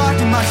 miei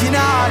ricordi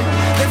immaginari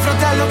del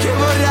fratello che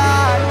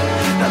vorrei,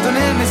 nato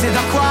nel mese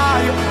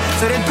d'acquario,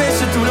 sarei il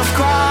pesce e tu lo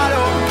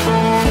squalo.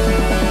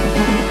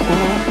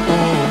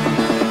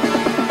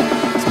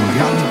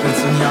 Smorgando per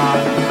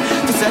sognare,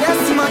 tu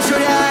saresti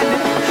maggiorenne,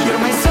 io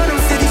ormai sono un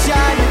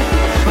sedicenne,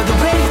 vado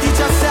per i 17,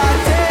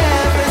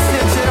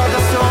 festeggerò da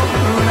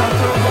solo un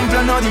altro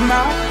compleanno di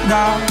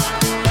merda.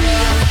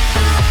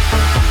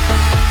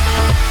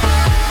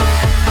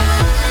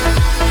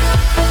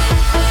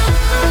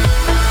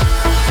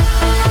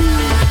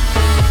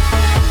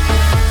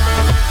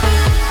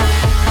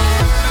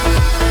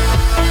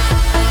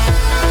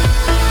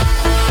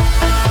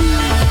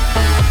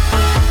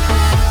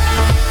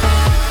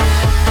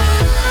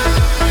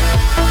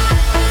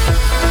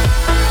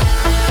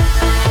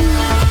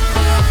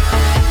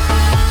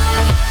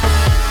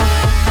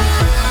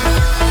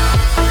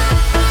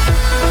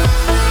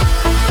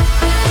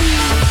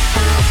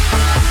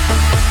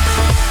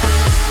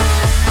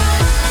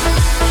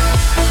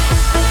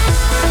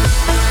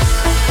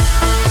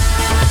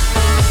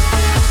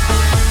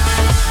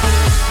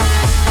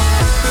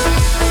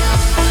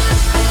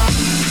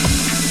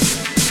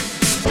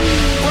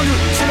 Quando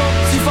il cielo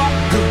si fa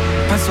blu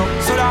penso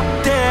solo a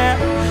te,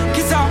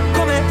 chissà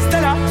come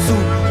starà su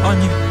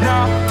ogni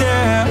notte.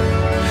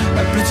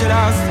 È blu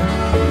celeste,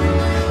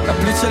 è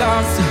blu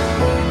celeste,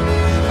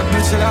 è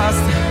blu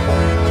celeste.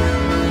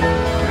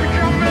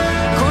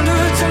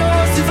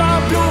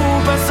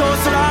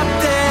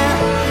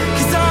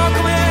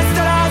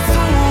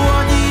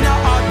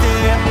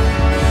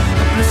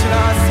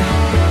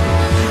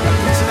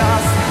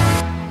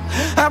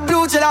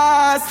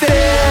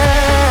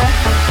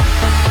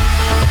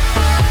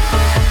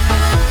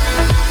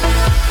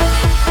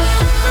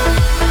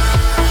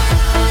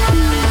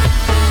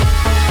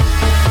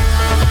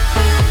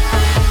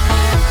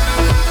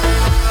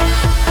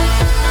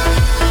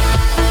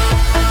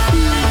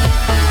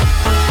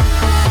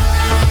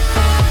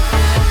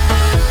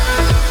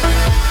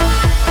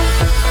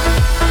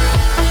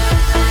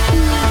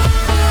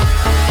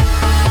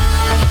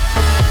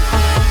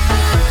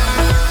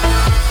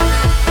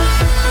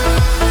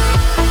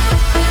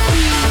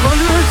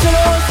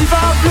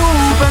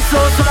 Penso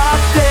solo a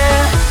te,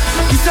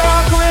 chissà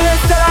come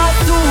sarà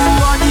su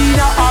ogni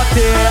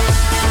notte.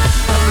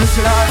 È blu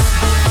celeste,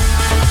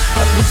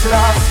 è blu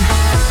celeste,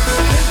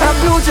 è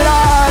blu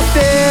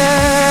celeste.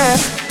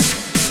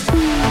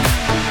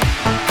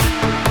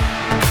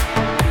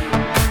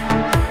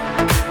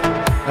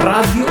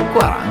 Radio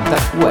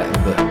 40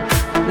 Web,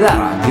 la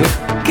radio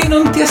che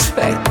non ti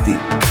aspetti.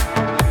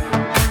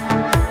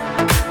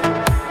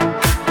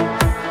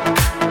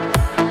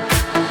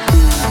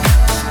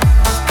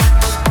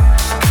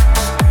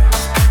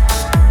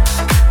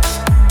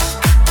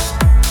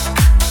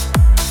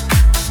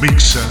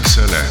 Mix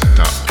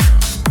Seletta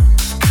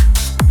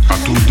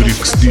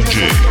Atudrix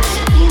DJ.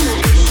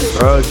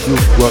 Radio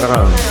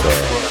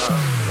 40.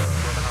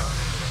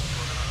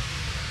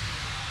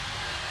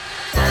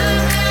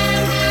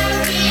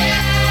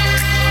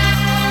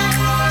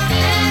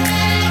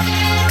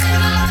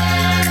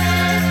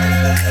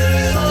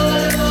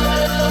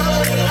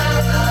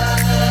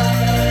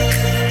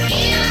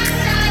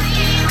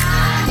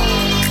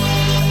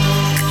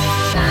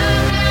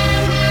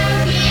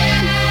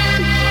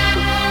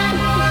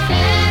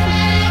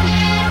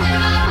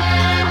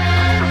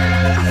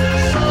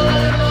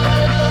 Oh,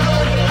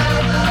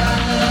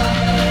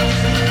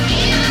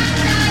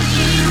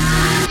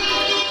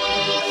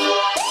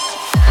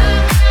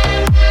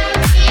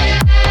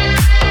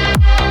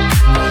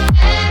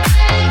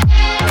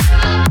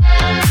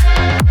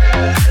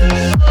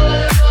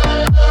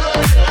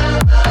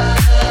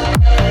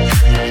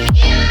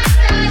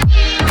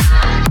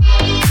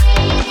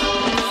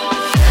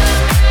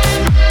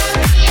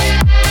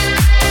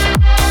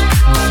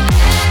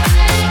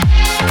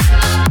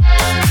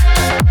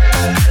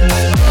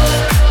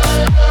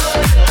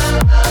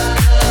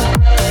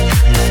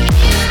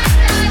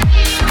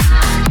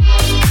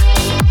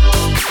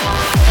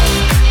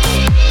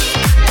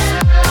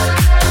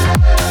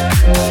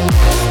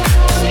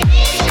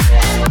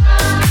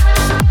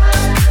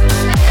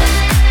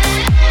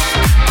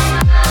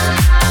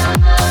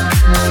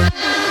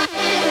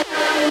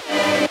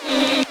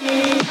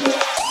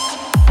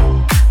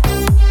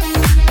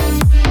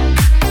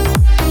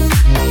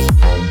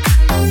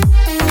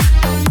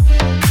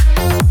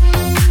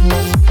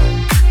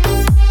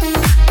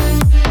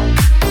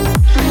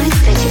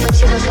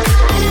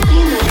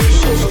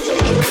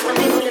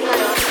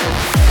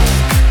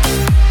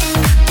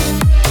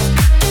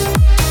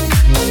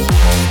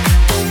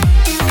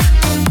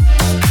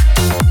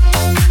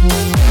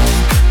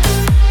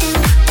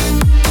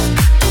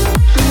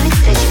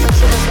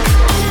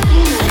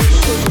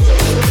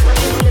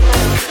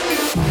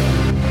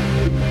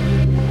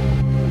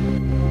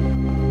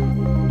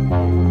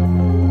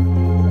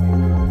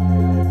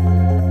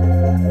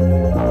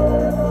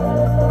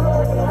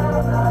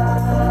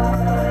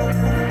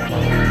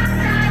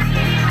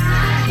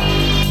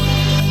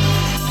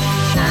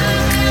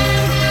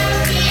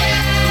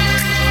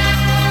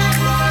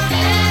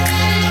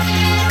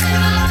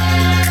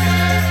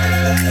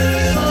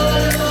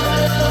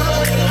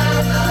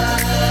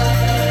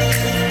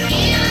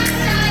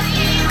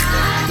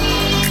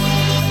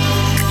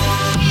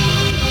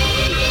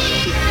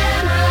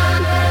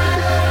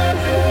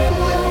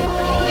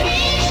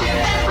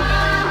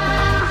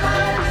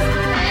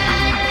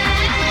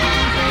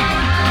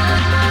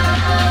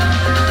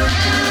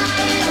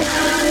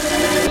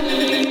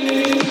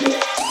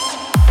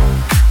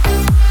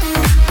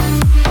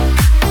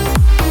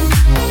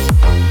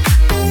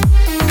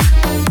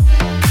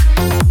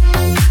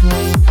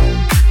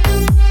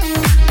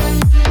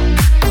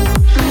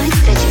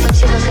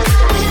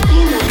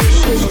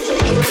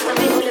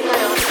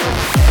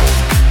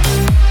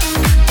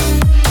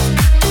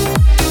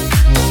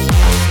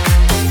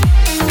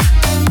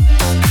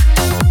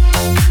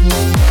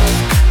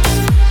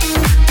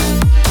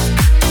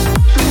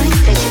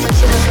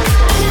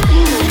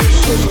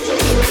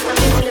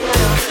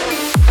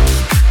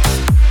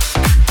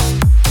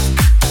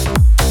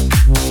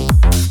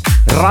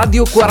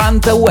 Radio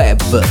 40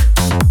 Web,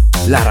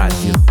 la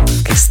radio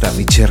che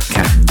stavi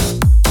cercando.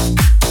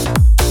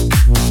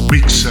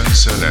 Mix and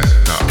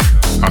Selecta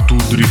a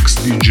Tudrix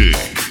DJ.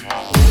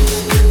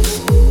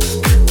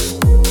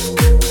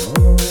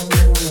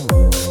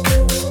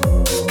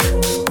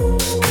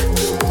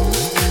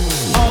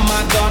 Oh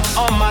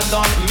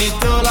madonna,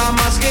 metto la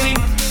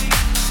mascherina,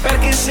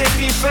 perché se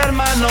ti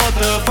fermano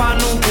te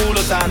fanno un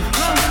culo tanto.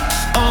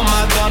 Oh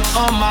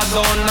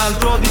madonna,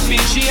 altro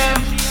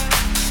difficile,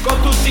 con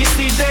tutti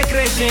sti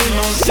decreti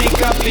non si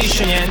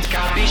capisce niente.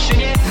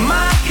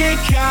 Ma che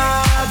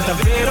cazzo,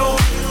 davvero?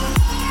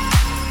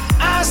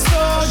 A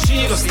sto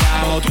giro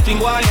stiamo tutti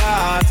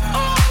inguaiati.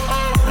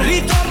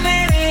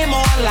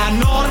 Ritorneremo alla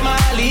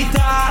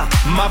normalità,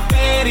 ma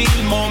per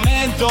il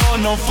momento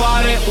non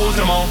fare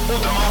ultramo.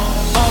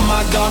 Oh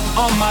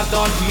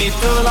madonna,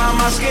 metto la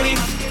mascherina,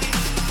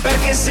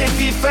 perché se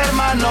ti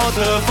fermano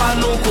te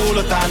fanno un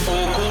culo tanto.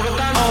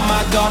 Oh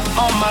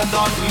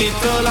madonna,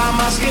 metto la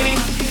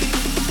mascherina,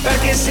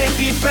 perché se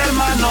ti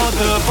fermano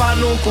te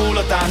fanno un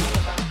culo tanto.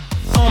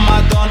 Oh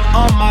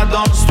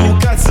madonna, stu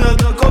cazzo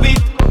di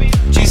Covid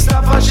ci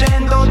sta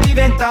facendo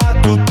diventare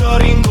tutto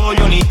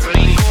ringoglionito.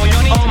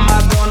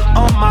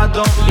 Oh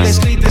madonna, le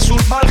scritte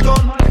sul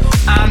balcone,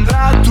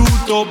 andrà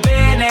tutto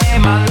bene,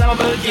 ma la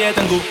per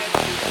dietro in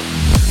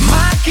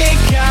ma che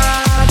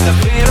cazzo,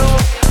 davvero?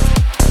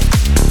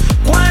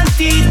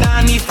 Quanti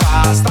anni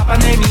fa sta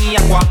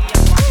pandemia qua?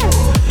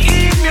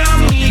 Il mio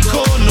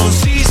amico non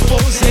si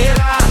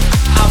sposerà,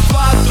 ha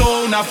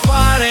fatto un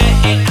affare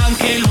e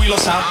anche lui lo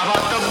sa. Ha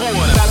fatto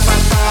buona.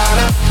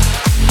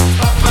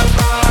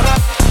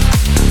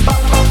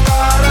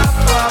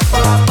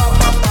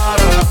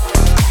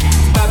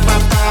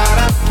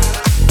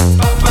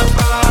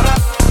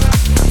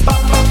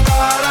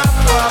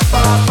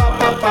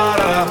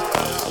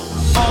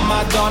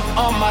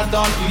 Oh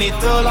madonna,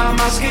 metto la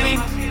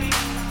mascherina,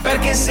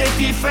 perché se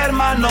ti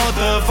fermano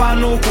te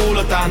fanno un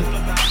culo tanto.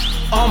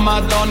 Oh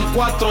madonna,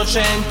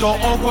 400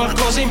 o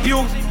qualcosa in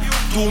più,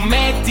 tu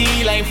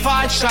mettila in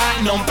faccia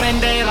e non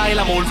prenderai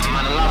la multa.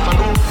 Ma non la fa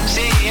tu?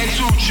 Sì, è il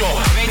succio,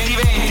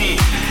 2020,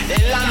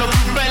 è l'anno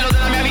più bello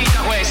della mia vita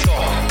questo.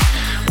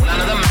 Un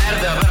anno da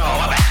merda però,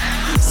 vabbè.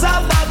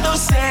 Sabato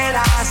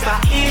sera sta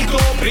il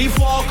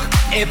coprifuoco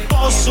e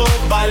posso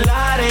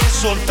ballare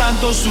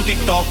soltanto su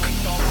TikTok.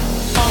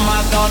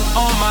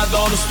 Oh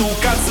madonna, stu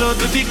cazzo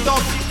di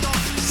TikTok,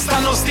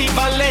 stanno sti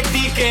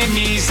balletti che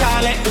mi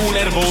sale un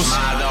nervoso.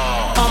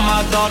 Oh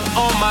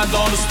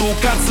madonna, stu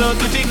cazzo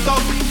di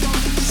TikTok,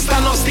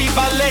 stanno sti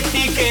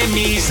balletti che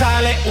mi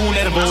sale un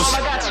nervoso.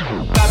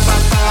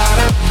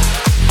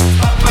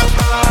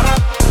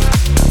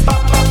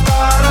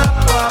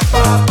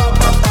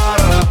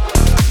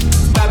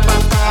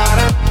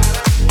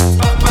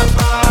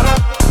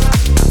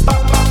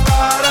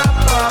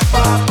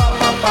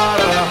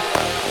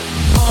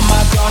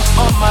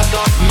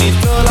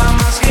 Metto la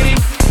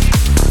mascherina,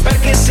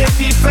 perché se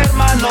ti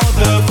fermano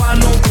te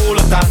fanno un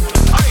culo tanto.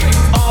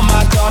 Oh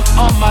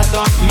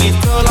madonna,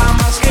 metto la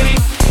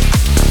mascherina,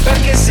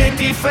 perché se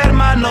ti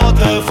fermano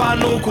te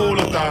fanno un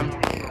culo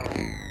tanto.